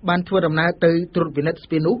តាបានធ្វើដំណើរទៅត្រួតពិនិត្យស្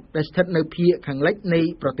ពាននោះដែលស្ថិតនៅភាគខាងលិចនៃ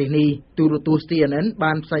ប្រទេសនេះទូរទស្សន៍ CNN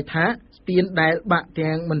បានផ្សាយថាស្ពានដែលបាក់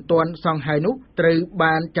ទាំងមិនទាន់សង់ហើយនោះត្រូវ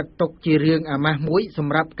បានចាត់ទុកជារឿងអាម៉ាស់មួយស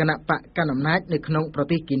ម្រាប់គណៈបកកណ្ដាលអំណាចនៅក្នុងប្រ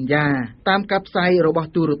ទេសកេនយ៉ាតាមការផ្សាយរបស់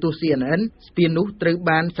ទូរទស្សន៍ CNN ស្ពាននោះត្រូវ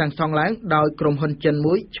បានសាងសង់ឡើងដោយក្រុមហ៊ុនចិន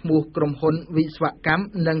មួយឈ្មោះក្រុមហ៊ុនវិស្វកម្ម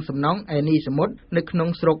និងសំណង់ឯនីសមុទ្រនៅក្នុង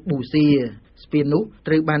ស្រុកប៊ូសៀស្ពាននោះ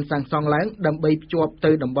ត្រូវបានសាងសង់ឡើងដើម្បីភ្ជាប់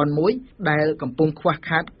ទៅតំបន់មួយដែលកំពុងខ្វះ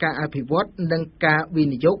ខាតការអភិវឌ្ឍនិងការវិ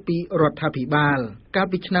និយោគពីរដ្ឋាភិបាលកាល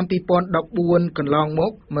ពីឆ្នាំ2014កន្លងម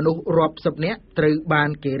កមនុស្សរាប់សិបនាក់ត្រូវបាន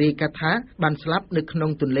គេរាយការណ៍ថាបានស្លាប់នៅក្នុ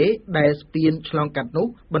ងទន្លេដែលស្ពានឆ្លងកាត់នោះ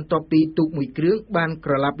បន្ទាប់ពីទូកមួយគ្រឿងបាន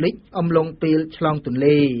ក្រឡាប់លិចអំឡុងពេលឆ្លងទន្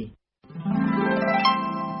លេ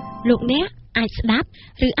លោកអ្នកអាចស្ដាប់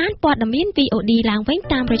ឬអានព័ត៌មាន VOD ឡើងវិញ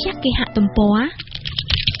តាមរយៈគេហទំព័រ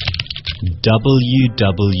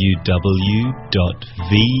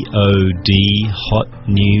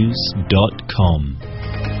www.vodhotnews.com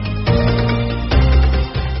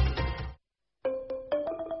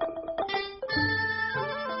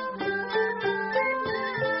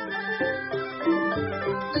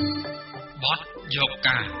បទយក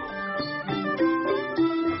ការ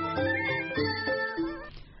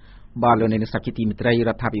បាទលោកអ្នកស្ដាប់ជាទីមេត្រីរ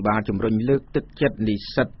ដ្ឋាភិបាលជំរុញលើកទឹកចិត្តនិស្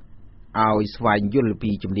សិតឲ្យស្វែងយល់ពី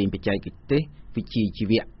ជំនាញបច្ចេកទេសវិជ្ជាជី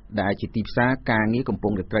វៈដែលជាទីផ្សារការងារកំពុ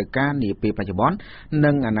ងត្រូវការនាពេលបច្ចុប្បន្ន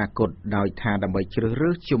និងអនាគតដោយថាដើម្បីជ្រើសរើ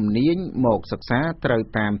សជំនាញមកសិក្សាត្រូវ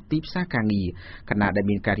តាមទីផ្សារការងារខណៈដែល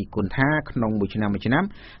មានការរិះគន់ថាក្នុងមួយឆ្នាំ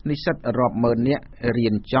និស្សិតរាប់ម៉ឺននាក់រៀ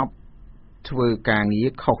នចប់ធ្វើការងារ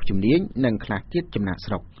ខុសជំនាញនិងខ្លះទៀតចំណាក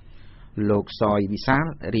ស្រុកលោកសយវិសាល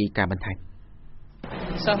រាយការណ៍បន្ថែម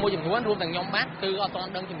សិស្សមួយចំនួនរួមទាំងខ្ញុំបាទគឺអត់ទា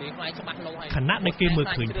ន់ដឹងជំនាញផ្នែកច្បាស់លាស់ហើយខណៈដែលគេមើល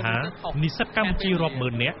ឃើញថានិស្សិតកម្ពុជារាប់ម៉ឺ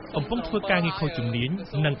ននាក់កំពុងធ្វើការងារខុសជំនាញ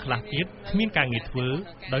និងខ្លះទៀតគ្មានការងារធ្វើ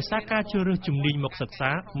ដោយសារការជ្រើសរើសជំនាញមកសិក្សា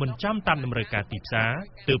មិនចំតាមតម្រូវការទីផ្សារ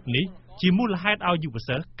ទើបនេះជាមូលហេតុឲ្យយុវ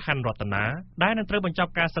សិស្សខណ្ឌរតនាដែលនឹងត្រូវបញ្ច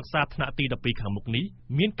ប់ការសិក្សាថ្នាក់ទី12ខាងមុខនេះ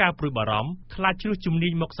មានការព្រួយបារម្ភខ្លាចជ្រើសជំនា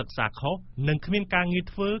ញមកសិក្សាខុសនិងគ្មានការងារ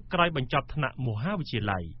ធ្វើក្រោយបញ្ចប់ថ្នាក់មហាវិទ្យា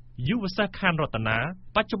ល័យយុវសិស្សខណ្ឌរតនា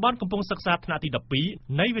បច្ចុប្បន្នកំពុងសិក្សាថ្នាក់ទី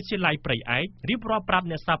12នៃវិទ្យាល័យព្រៃឯករៀបរាប់ប្រាប់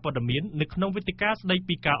អ្នកសារព័ត៌មាននៅក្នុងវេទិកាស្ដី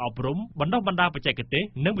ពីការអប់រំបណ្ដុះបណ្ដាលបច្ចេកទេស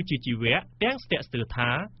និងវិជ្ជាជីវៈទាំងស្ទាក់ស្ទើរថា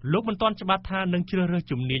លោកមិនទាន់ច្បាស់ថានឹងជ្រើសរើស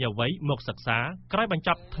ជំនាញអ្វីមកសិក្សាក្រោយបញ្ច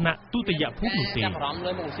ប់ថ្នាក់ទុតិយភូមិនោះទេចាប់អារម្មណ៍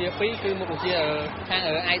លើមុខវិជ្ជា2គឺមុខវិជ្ជាខាង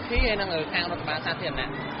IT ហើយនិងខាងរដ្ឋបាលសាធារណៈ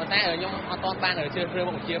ប៉ុន្តែខ្ញុំអត់ទាន់បានជ្រើសរើស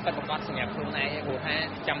មុខវិជ្ជាពិតប្រាកដសម្រាប់ខ្លួនឯងព្រោះថា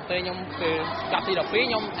ចាំពេលខ្ញុំគឺចប់ទី12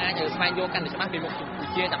ខ្ញុំអាចស្វែងយល់កាន់តែច្បាស់ពីមុខវិ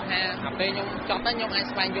ជ្ជាថាពេលខ្ញុំចប់ទៅខ្ញុំអាច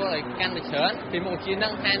ស្វែងយល់ឲ្យកាន់តែច្រើនពីមុខវិជ្ជាហ្នឹ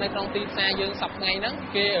ងថានៅក្នុងទីផ្សារយើងសប្តាហ៍ហ្នឹង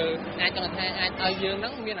គេអាចចង់ថាអាចឲ្យយើងហ្នឹ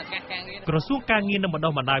ងមានឱកាសការងារក្រសួងការងារនិងបណ្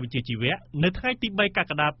ដុះបណ្ដាលវិជ្ជាជីវៈនៅថ្ងៃទី3កក្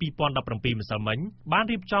កដា2017ម្សិលមិញបាន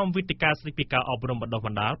រៀបចំវេទិកាស្ដីពីការអប់រំបណ្ដុះប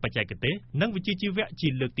ណ្ដាលបច្ចេកទេសនិងវិជ្ជាជីវៈជា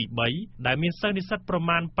លើកទី3ដែលមានសិស្សនិស្សិតប្រ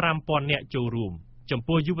មាណ 5000 នាក់ចូលរួមចំ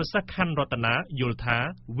ពោះយុវសិស្សខណ្ឌរតនាយល់ថា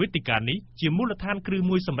វេទិកានេះជាមូលដ្ឋានគ្រឹះ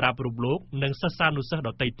មួយសម្រាប់រូបលោកនិងសិស្សានុសិស្សដ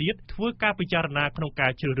ទៃទៀតធ្វើការពិចារណាក្នុងកា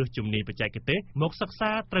រជ្រើសរើសជំនាញបច្ចេកទេសមកសិក្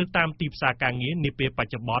សាត្រូវតាមទីផ្សារការងារនាពេលប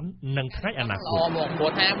ច្ចុប្បន្ននិងថ្ងៃអនាគតមកព្រោះ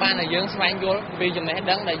ថាបានតែយើងស្វែងយល់ពីចំណេះ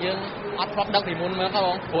ដឹងដែលយើងអត់ធ្លាប់ដឹងពីមុនមកប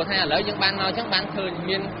ងព្រោះថាឥឡូវយើងបានមកអញ្ចឹងបានឃើញ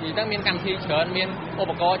មាននិយាយទៅមានកម្មវិធីច្រើនមានឧ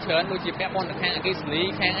បករណ៍ច្រើនដូចជាពាក់ព័ន្ធទៅខាងអគ្គិសនី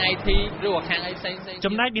ខាង IT ឬក៏ខាងអីផ្សេងៗ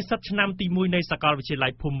ចំណែកនិស្សិតឆ្នាំទី1នៃសាកលវិទ្យាល័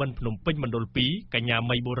យភូមិន្ទភ្នំពេញមណ្ឌល2ក ញ្ញា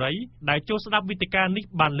មីបុរីដែលចូលស្ដាប់វេទិកានេះ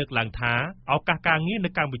បានលើកឡើងថាឱកាសការងារនៅ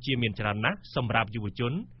កម្ពុជាមានច្រើនណាស់សម្រាប់យុវជ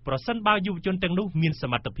នប្រសិនបើយុវជនទាំងនោះមានស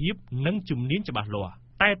មត្ថភាពនិងជំនាញច្បាស់លាស់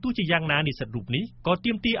តែទោះជាយ៉ាងណានិស្សិតរូបនេះក៏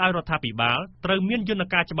ទាមទារឲ្យរដ្ឋាភិបាលត្រូវមានយន្ត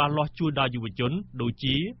ការច្បាស់លាស់ជួយដល់យុវជនដូច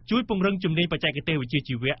ជាជួយពង្រឹងជំនាញបច្ចេកទេសវិជ្ជា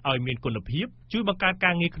ជីវៈឲ្យមានគុណភាពជួយបង្កើត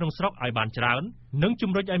ការងារក្នុងស្រុកឲ្យបានច្រើននិង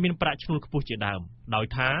ជំរុញឲ្យមានប្រាក់ឈ្នួលខ្ពស់ជាដើមដោយ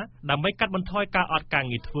ថាដើម្បីកាត់បន្ថយការអត់ការ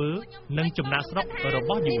ងារធ្វើនិងចំណាកស្រុករប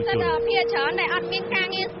ស់យុវជនភាគច្រើនដែលអត់មានការ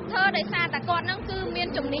ងារធ្វើដោយសារតែគាត់នឹងគឺមាន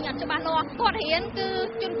ជំនាញអត់ច្បាស់លាស់គាត់រៀនគឺ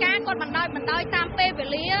ជួនកាលគាត់បណ្ដោយតាមពេលវេ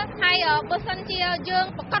លាហើយបើសិនជាយើង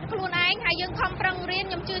ប្រកាសខ្លួនឯងហើយយើងខំប្រឹងរៀន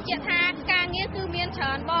ខ្ញុំជឿជាក់ថាការងារគឺមានច្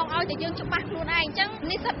រើនបងឲ្យតែយើងច្បាស់ខ្លួនឯងអញ្ចឹង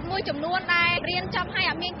និស្សិតមួយចំនួនដែលរៀនចប់ហើយ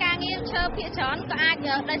អត់មានការងារធ្វើភាគច្រើនក៏អាច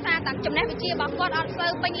ដោយសារតែចំណេះវិជ្ជារបស់គាត់អត់សូ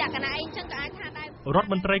វពេញលក្ខណៈអីអញ្ចឹងក៏អាចថាដែររដ្ឋ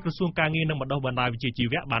មន្ត្រីក្រសួងការងារនិងបណ្ដុះបណ្ដាលវិជ្ជាជី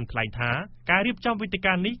វៈបានថ្លែងថាការរៀបចំវេទិ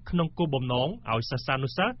កានេះក្នុងគោលបំណងឲ្យសិស្សានុ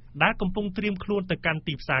សិស្សដែលកំពុងត្រៀមខ្លួនទៅកាន់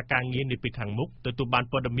ទីផ្សារការងារនាពេលខាងមុខទទួលបាន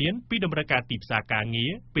ព័ត៌មានពីតម្រូវការទីផ្សារការងា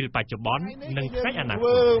រពេលបច្ចុប្បន្ននិងថ្ងៃអនាគត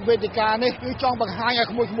វេទិកានេះគឺចង់បង្ហាញឲ្យ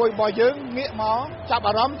ក្មួយៗរបស់យើងងាកមកចាប់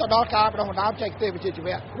អារម្មណ៍ទៅដល់ការបណ្ដុះបណ្ដាលបច្ចេកទេសវិជ្ជាជី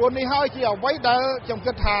វៈព្រោះនេះហើយជាអ្វីដែលខ្ញុំ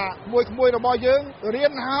គិតថាក្មួយៗរបស់យើងរៀ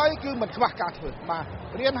នហើយគឺមិនខ្វះការធ្វើបាទ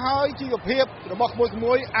រៀនហើយជីវភាពរបស់ក្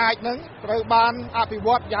មួយៗអាចនឹងត្រូវបានអភិវ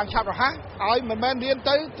ឌ្ឍយ៉ាងឆាប់រហ័សឲ្យមិនមែនរៀន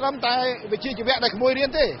ទៅត្រឹមតែវិជ្ជាជីវៈដែលក្មួយរៀន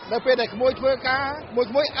ទេដល់ពេលដែលក្មួយធ្វើការ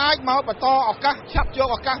មួយអាចមកបន្តឱកាសឆាប់យក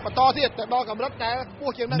ឱកាសបន្តទៀតទៅដល់កម្រិតដែលខ្ព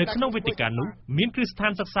ស់ជាងនេះនៅក្នុងវេទិកានោះមានគ្រឹះស្ថា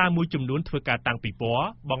នសិក្សាមួយចំនួនធ្វើការតាំងពិព័រណ៍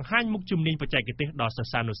បង្ហាញមុខជំនាញបច្ចេកទេសដល់សិ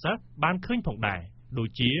ស្សានុសិស្សបានឃើញផងដែរដូច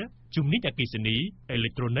ជាជំនាញអគ្គិសនីអេឡិ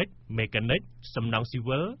ចត្រូនិកមេកានិកសំណង់ស៊ី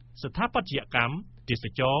វិលស្ថាបត្យកម្មទេ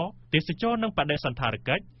សចរនិងបដិសណ្ឋារ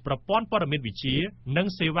កិច្ចប្រព័ន្ធព័ត៌មានវិទ្យានិង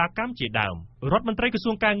សេវាកម្មជាដើមរដ្ឋមន្ត្រីក្រ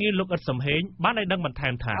សួងការងារលោកអ៊ិតសំហេងបានឲ្យដឹងបន្ថែ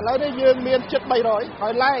មថាឥឡូវនេះយើងមានជិត300ហើ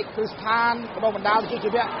យឡែកគឺស្ថានបណ្ដុះបណ្ដាលវិជ្ជាជី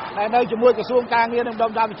វៈដែលនៅជាមួយក្រសួងការងារនិងបណ្ដុះ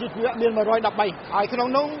បណ្ដាលវិជ្ជាជីវៈមាន113ហើយក្នុង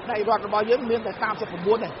នោះនៃរដ្ឋរបស់យើងមានតែ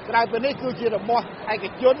39ទេក្រៅពីនេះគឺជារបស់ឯក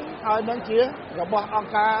ជនហើយនឹងជារបស់អង្គ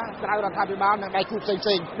ការក្រៅរដ្ឋាភិបាលនិងដៃគូផ្សេងៗ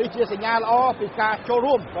នេះជាសញ្ញាល្អពីការចូល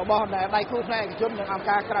រួមរបស់ដៃគូផ្នែកឯកជននិងអង្គ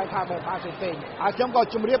ការក្រៅរដ្ឋាភិបាលផ្សេងៗហើយខ្ញុំក៏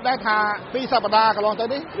ជម្រាបដែរថា2សប្តាហ៍កន្លងទៅ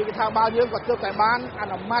នេះរាជរដ្ឋាភិបាលយើងក៏ទើបតែបានអ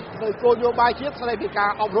នុម័តនៅគោលនយោបាយជាតិស្តីពីការ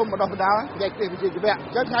អប់រំបណ្ដុះបណ្ដាលបច្ចេកទេសវិជ្ជាជីវៈអ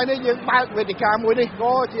ញ្ចឹងថ្ងៃនេះយើងបើកវេទិកាមួយនេះ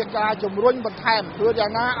ក៏ជាការជំរុញបន្ថែមធ្វើយ៉ា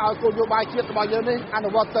ងណាឲ្យគោលនយោបាយជាតិរបស់យើងនេះអនុ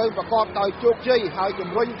វត្តទៅប្រកបដោយជោគជ័យហើយជំ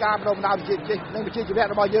រុញការបណ្ដុះបណ្ដាលវិជ្ជាជីវៈនិងវិជ្ជាជីវៈ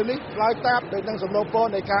របស់យើងនេះឆ្លើយតបទៅនឹងសំណូមពរ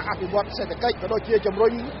នៃការអភិវឌ្ឍសេដ្ឋកិច្ចក៏ដូចជាជំរុ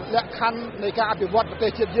ញលក្ខខណ្ឌនៃការអភិវឌ្ឍប្រទេ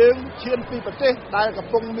សជាតិយើងឈានពីប្រទេសដែលកំ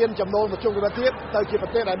ពុងមានចំណូលមធ្យមកម្រិតទាបទៅជាប្រ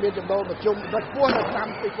ទេសដែលមានចំណូលមធ្យមកម្រិតខ្ពស់នៅឆ្នាំ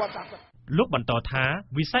2030លោកបន្តថា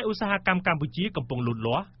វិស័យឧស្សាហកម្មកម្ពុជាកំពុងលូត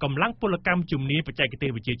លាស់កម្លាំងពលកម្មជំនាញបច្ចេកទេស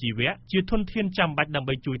វិជ្ជាជីវៈជាធនធានចាំបាច់ដើម្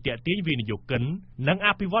បីជួយទាក់ទាញវិនិយោគិននិងអ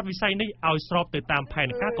ភិវឌ្ឍវិស័យនេះឲ្យស្របទៅតាមផែន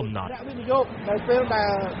ការកំណត់វិនិយោគនៅពេលដែ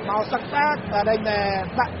លមកសិក្សាដែល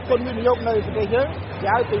ដាក់ទុនវិនិយោគនៅប្រទេសយើងក្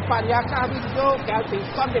រៅពីបរិយាកាសវិនិយោគក្រៅពី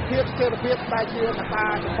សន្តិភាពស្ថិរភាពដែលជាកត្តា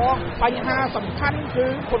ចម្បងបញ្ហាសំខាន់គឺ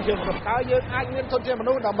ធនធានមនុស្សតើយើងអាចមានធនធានម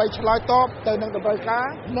នុស្សដើម្បីឆ្លើយតបទៅនឹងតម្រូវការ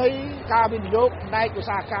នៃការវិនិយោគផ្នែកឧស្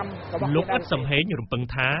សាហកម្មរបស់លោកអ៊ិតសំហេងរំពឹង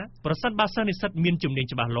ថាប្រសិនបើសិស្សនិស្សិតមានជំនាញ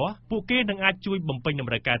ច្បាស់លាស់ពួកគេនឹងអាចជួយបំពេញត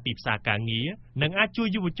ម្រូវការទីផ្សារការងារនិងអាចជួយ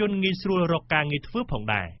យុវជនងាយស្រួលរកការងារធ្វើផង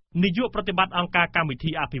ដែរនាយកប្រតិបត្តិអង្គការកម្មវិ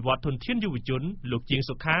ធីអភិវឌ្ឍធនធានយុវជនលោកជាង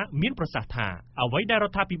សុខាមានប្រសាសន៍ថាអ្វីដែលរ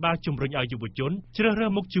ដ្ឋាភិបាលជំរុញឲ្យយុវជនជ្រើសរើស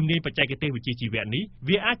មុខជំនាញបច្ចេកទេសវិជ្ជាជីវៈនេះ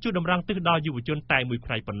វាអាចជួយតម្រង់ទិសដល់យុវជនតែមួយផ្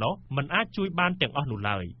នែកប៉ុណ្ណោះមិនអាចជួយបានទាំងអស់នោះ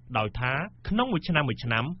ឡើយដោយថាក្នុងមួយឆ្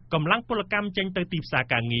នាំកម្លាំងពលកម្មចេញទៅទីផ្សារ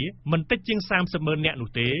ការងារមិនតិចជាង30,000នាក់នោះ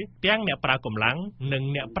ទេទាំងអ្នកប្រើកម្លាំងនិង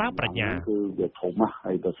អ្នកប្រើប្រាជ្ញាគឺវាធំ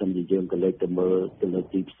ហើយបើសិនជាយើងក៏លើកទៅមើលទៅលើ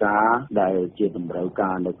ទីផ្សារដែលជាតម្រូវ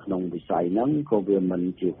ការនៅក្នុងវិស័យហ្នឹងក៏វាមិន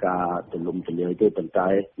ជាការទលំទលាយទេប៉ុន្តែ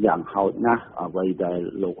យ៉ាងហោចណាស់អ្វីដែល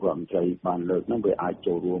លោករដ្ឋមន្ត្រីបានលើកហ្នឹងវាអាច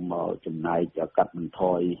ចូលរួមមកចំណែកកាត់បន្ថ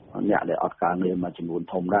យអ្នកដែលអត់ការងារមួយចំនួន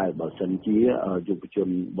ធំដែរបើសិនជាយុវជន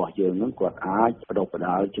របស់យើងហ្នឹងគាត់អាចបដិប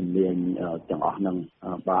ដាលជំនាញទាំងអស់ហ្នឹង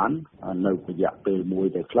បាននៅរយៈពេលមួយ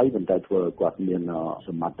ដែលខ្លីប៉ុន្តែធ្វើឲ្យគាត់មានស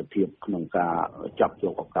មត្ថភាពក្នុងការចាប់យ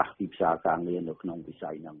កឱកាសទីផ្សារការងារនៅក្នុងវិស័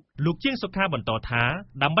យហ្នឹងលោកជាងសុខាបន្តថា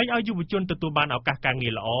ដើម្បីឲ្យយុវជនទទួលបានឱកាសការងា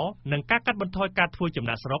រល្អនិងការកាត់បន្ថយការធ្វើចំ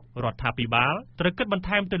ណាកស្រុករដ្ឋាភិបាលត្រូវគិតបន្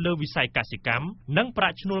ថែមទៅលើវិស័យកសិកម្មនិងប្រា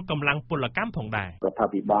ក់ឈ្នួលកម្លាំងពលកម្មផងដែររដ្ឋា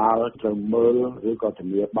ភិបាលត្រូវមើលឬក៏ធា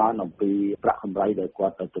នាបានអំពីប្រាក់កម្រៃដែលគា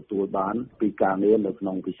ត់ទទួលបានពីការងារនៅក្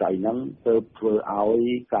នុងវិស័យហ្នឹងទើបធ្វើឲ្យ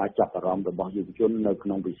ការចាប់អារម្មណ៍របស់យុវជននៅក្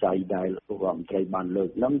នុងវិស័យដែលរដ្ឋមន្ត្រីបានលើក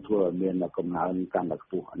ហ្នឹងធ្វើឲ្យមានកំណើនកាន់តែខ្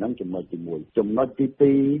ពស់ហ្នឹងចំណុចទី1ចំណុចទី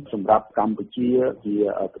2សម្រាប់កម្ពុជាជា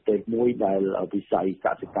ប្រទេសមួយដែលវិស័យក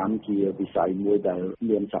សិកម្មជាវិស័យមួយដែល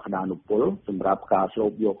មានសក្តានុពលសម្រាប់ការស្រូ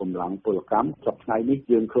ប យកកម្លាំងពលកម្មសប្តាហ៍នេះ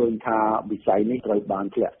យើងឃើញថាវិស័យនេះត្រូវបាន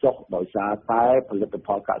ធ្លាក់ចុះដោយសារតែផលិតផ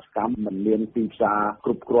លកសិកម្មមិនមានទីផ្សារគ្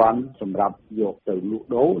រប់គ្រាន់សម្រាប់យកទៅលក់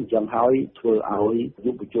ដូរអញ្ចឹងហើយធ្វើឲ្យ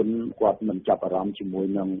យុវជនគាត់មិនចាប់អារម្មណ៍ជាមួយ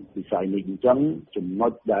នឹងវិស័យនេះអញ្ចឹងចំណុ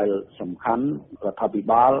ចដែលសំខាន់រដ្ឋាភិ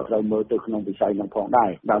បាលត្រូវមើលទៅក្នុងវិស័យនឹងផងដែ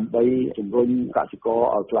រដើម្បីជំរុញកសិករ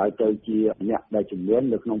ឲ្យក្លាយទៅជាអ្នកដែលជំនាញ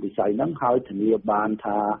នៅក្នុងវិស័យហ្នឹងហើយធានាបាន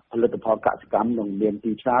ថាផលិតផលកសិកម្មនឹងមាន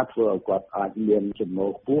ទីផ្សារធ្វើឲ្យគាត់អាចមានចំណូ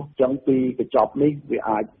លខ្ពស់អញ្ចឹងពីកញ្ចប់នេះវា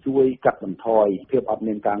អាចជួយកាត់បន្ថយភាពអត់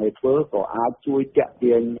មានការងារធ្វើក៏អាចជួយទាក់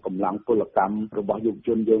ទាញកម្លាំងពលកម្មរបស់យុវជ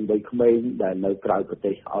នយើងវ័យក្មេងដែលនៅក្រៅប្រ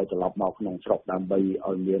ទេសឲ្យត្រឡប់មកក្នុងស្រុកដើម្បី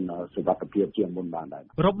ឲ្យមានសុវត្ថិភាពជាងមុនបានដែរ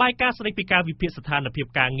របាយការណ៍ស្តីពីការវិភាគស្ថានភាព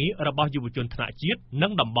ការងាររបស់យុវជនថ្នាក់ជាតិនិ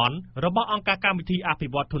ងតំបន់របស់អង្គការកម្មវិធីអភិ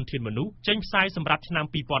វឌ្ឍធនធានមនុស្សចេញផ្សាយសម្រាប់ឆ្នាំ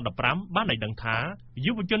2015បានឲ្យដឹងថា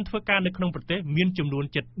យុវជនធ្វើការនៅក្នុងប្រទេសមានចំនួន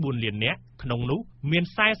ជិត4លាននាក់ក្នុងនោះមាន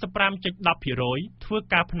 45.10% ធ្វើ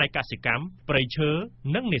ការផ្នែកកសិកម្មព្រៃឈើ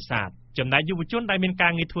និងនេសាទចំណែកយុវជនដែលមានកា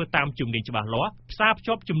រងារធ្វើតាមជំនាញច្បាស់លាស់ផ្សារភ្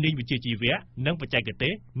ជាប់ជំនាញវិជ្ជាជីវៈនិងបច្ចេកទេ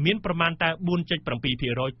សមានប្រមាណតែ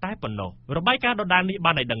 4.7% តែប៉ុណ្ណោះរបាយការណ៍ដដែលនេះ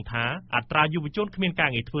បានឲ្យដឹងថាអត្រាយុវជនគ្មានការ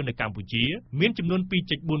ងារធ្វើនៅកម្ពុជាមានចំនួន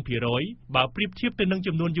 2.4% បើប្រៀបធៀបទៅនឹង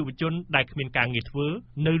ចំនួនយុវជនដែលគ្មានការងារធ្វើ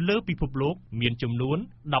នៅលើពិភពលោកមានចំនួន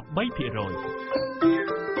 13%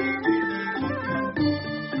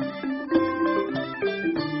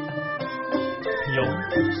ខ្ញុំ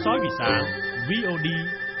សយវិសាល VOD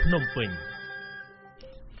ភ្នំពេញ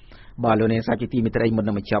បាទលោកអ្នកសាជាទីមេត្រីមុន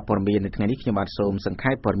នឹងបញ្ចប់ព័ត៌មាននៅថ្ងៃនេះខ្ញុំបាទសូមសង្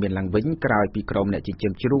ខេបព័ត៌មានឡើងវិញក្រោយពីក្រុមអ្នកចិញ្ចឹ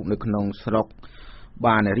មជ្រូកនៅក្នុងស្រុក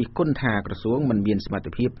បានរិះគន់ថាក្រសួងមិនមានសមត្ថ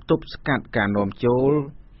ភាពទប់ស្កាត់ការនាំចូល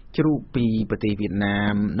ជ្រូកពីប្រទេសវៀតណា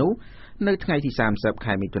មនោះនៅថ្ងៃទី30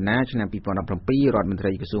ខែមិថុនាឆ្នាំ2017រដ្ឋមន្ត្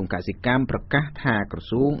រីក្រសួងកសិកម្មប្រកាសថាក្រ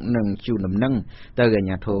សួងនឹងជូនដំណឹងទៅអាជ្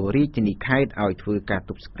ញាធររាជធានីខេត្តឲ្យធ្វើការ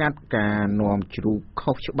ទប់ស្កាត់ការនាំជ្រូក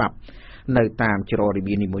ខុសច្បាប់នៅតាមច្រករ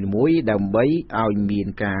បៀងនីមួយៗដើម្បីឲ្យមាន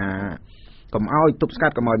ការកុំឲ្យទប់ស្កា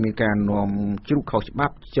ត់កុំឲ្យមានការនាំជ្រូកខុសច្បា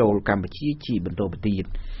ប់ចូលកម្ពុជាជាបន្តបន្ទាប់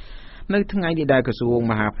នៅថ្ងៃនេះដែលក្រសួង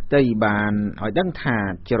មហាផ្ទៃបានឲ្យដឹងថា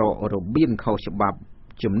ច្រករបៀងខុសច្បាប់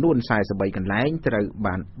ចំនួន43កន្លែងត្រូវ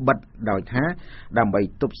បានបិទដោយថាដើម្បី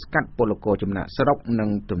ទប់ស្កាត់ពលករចំណាក់ស្រុកនិង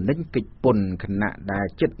ទំនិញកិច្ចពន្ធខណៈដែល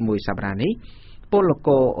ជិតមួយសប្តាហ៍នេះពលក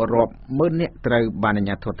ររាប់ម៉ឺននាក់ត្រូវបានអាជ្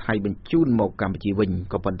ញាធរថៃបញ្ជូនមកកម្ពុជាវិញ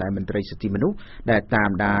ក៏ប៉ុន្តែមន្ត្រីសិទ្ធិមនុស្សដែលតាម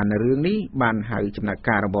ដានរឿងនេះបានហៅចំណាត់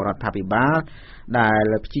ការរបស់រដ្ឋាភិបាលដែល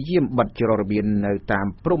ព្យាយាមបិទច្រករបៀងនៅតាម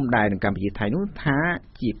ព្រំដែនកម្ពុជាថៃនោះថា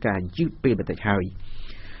ជាការយឺតពេលបន្តិចហើយ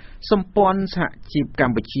សម្ព័ន្ធសហជីពក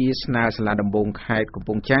ម្ពុជាស្នើសាលាដំបងខេត្តកំព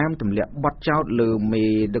ង់ចាមទម្លាក់បទចោទលើមេ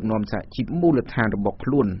ដឹកនាំសហជីពមូលដ្ឋានរបស់ខ្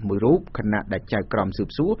លួនមួយរូបខណៈដែលចៅក្រមស៊ើប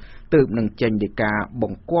សួរទើបនឹងចេញដីកាប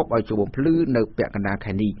ង្គាប់ឲ្យចូលបំភ្លឺនៅពាក់កណ្ដាល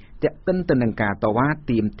ខែនេះទាក់ទិនទៅនឹងការតវ៉ា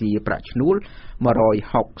ទាមទារប្រាក់ឈ្នួល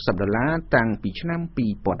$160តាំងពីឆ្នាំ2013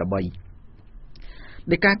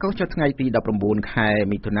ដីកាកោសចុះថ្ងៃទី19ខែ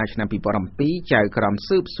មិថុនាឆ្នាំ2007ចៅក្រម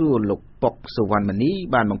ស៊ើបសួរលោកប៉ុកសុវណ្ណមនី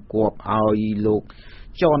បានបង្គាប់ឲ្យលោក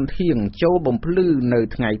ចនធៀងចូលបំភ្លឺនៅ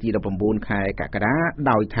ថ្ងៃទី19ខែកក្កដា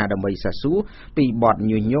ដោយថាដើម្បីសាសួរពីបទ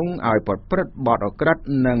ញុះញង់ឲ្យប្រព្រឹត្តបទអក្រិត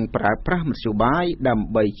និងប្រើប្រាស់មធ្យោបាយដើម្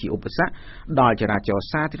បីជាឧបសគ្គដល់ចរាចរណ៍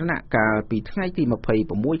សាធារណៈកាលពីថ្ងៃទី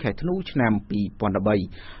26ខែធ្នូឆ្នាំ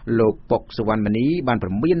2013លោកប៉ុកសុវណ្ណមនីបានព្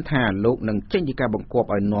រមានថាលោកនឹងចេញដីកាបង្គាប់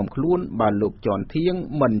ឲ្យនាំខ្លួនបើលោកចនធៀង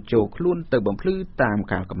មិនចូលខ្លួនទៅបំភ្លឺតាម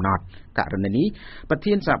កាលកំណត់ករណីនេះប្រ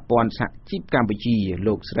ធានសហព័ន្ធសហជីពកម្ពុជា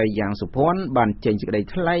លោកស្រីយ៉ាងសុភ័ណ្ឌបានចេញសេចក្តី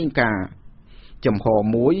ថ្លែងការណ៍ចំហ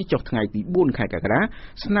មួយចុះថ្ងៃទី4ខែកក្កដា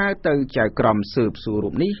ស្នើទៅចៅក្រមស៊ើបសួររូ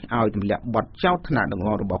បនេះឲ្យទម្លាក់បទចោទថ្នាក់ដឹក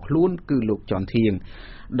នាំរបស់ខ្លួនគឺលោកចនធៀង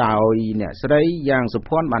ដោយអ្នកស្រីយ៉ាងសុ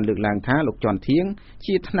ភ័ណ្ឌបានលើកឡើងថាលោកចនធៀង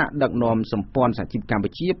ជាថ្នាក់ដឹកនាំសម្ព័ន្ធសហជីពកម្ពុ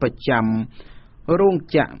ជាប្រចាំរោង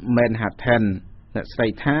ចក្រ Manhattan អ្នកស្រី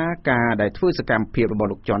ថាការដែលធ្វើសកម្មភាពរបស់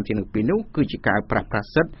លោកចនធៀងនៅពេលនោះគឺជាការប្រាស្រ័យ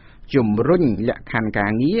សិទ្ធិជំរុញលក្ខខណ្ឌកា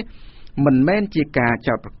រងារមិនមែនជា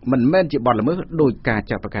បទល្មើសដោយការ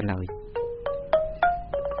ចាប់ប្រកាន់ឡើយ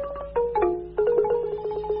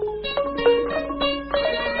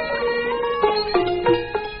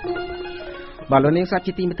បាទលោកនាងសា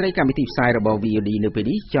ជាទីមេត្រីកម្មវិធីផ្សាយរបស់ VOD នៅពេល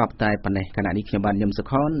នេះចប់តែប៉ុណ្ណេះខណៈនេះខ្ញុំបាទញឹមសុ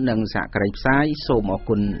ខននិងសហការីផ្សាយសូមអរ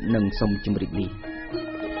គុណនិងសូមជម្រាបលា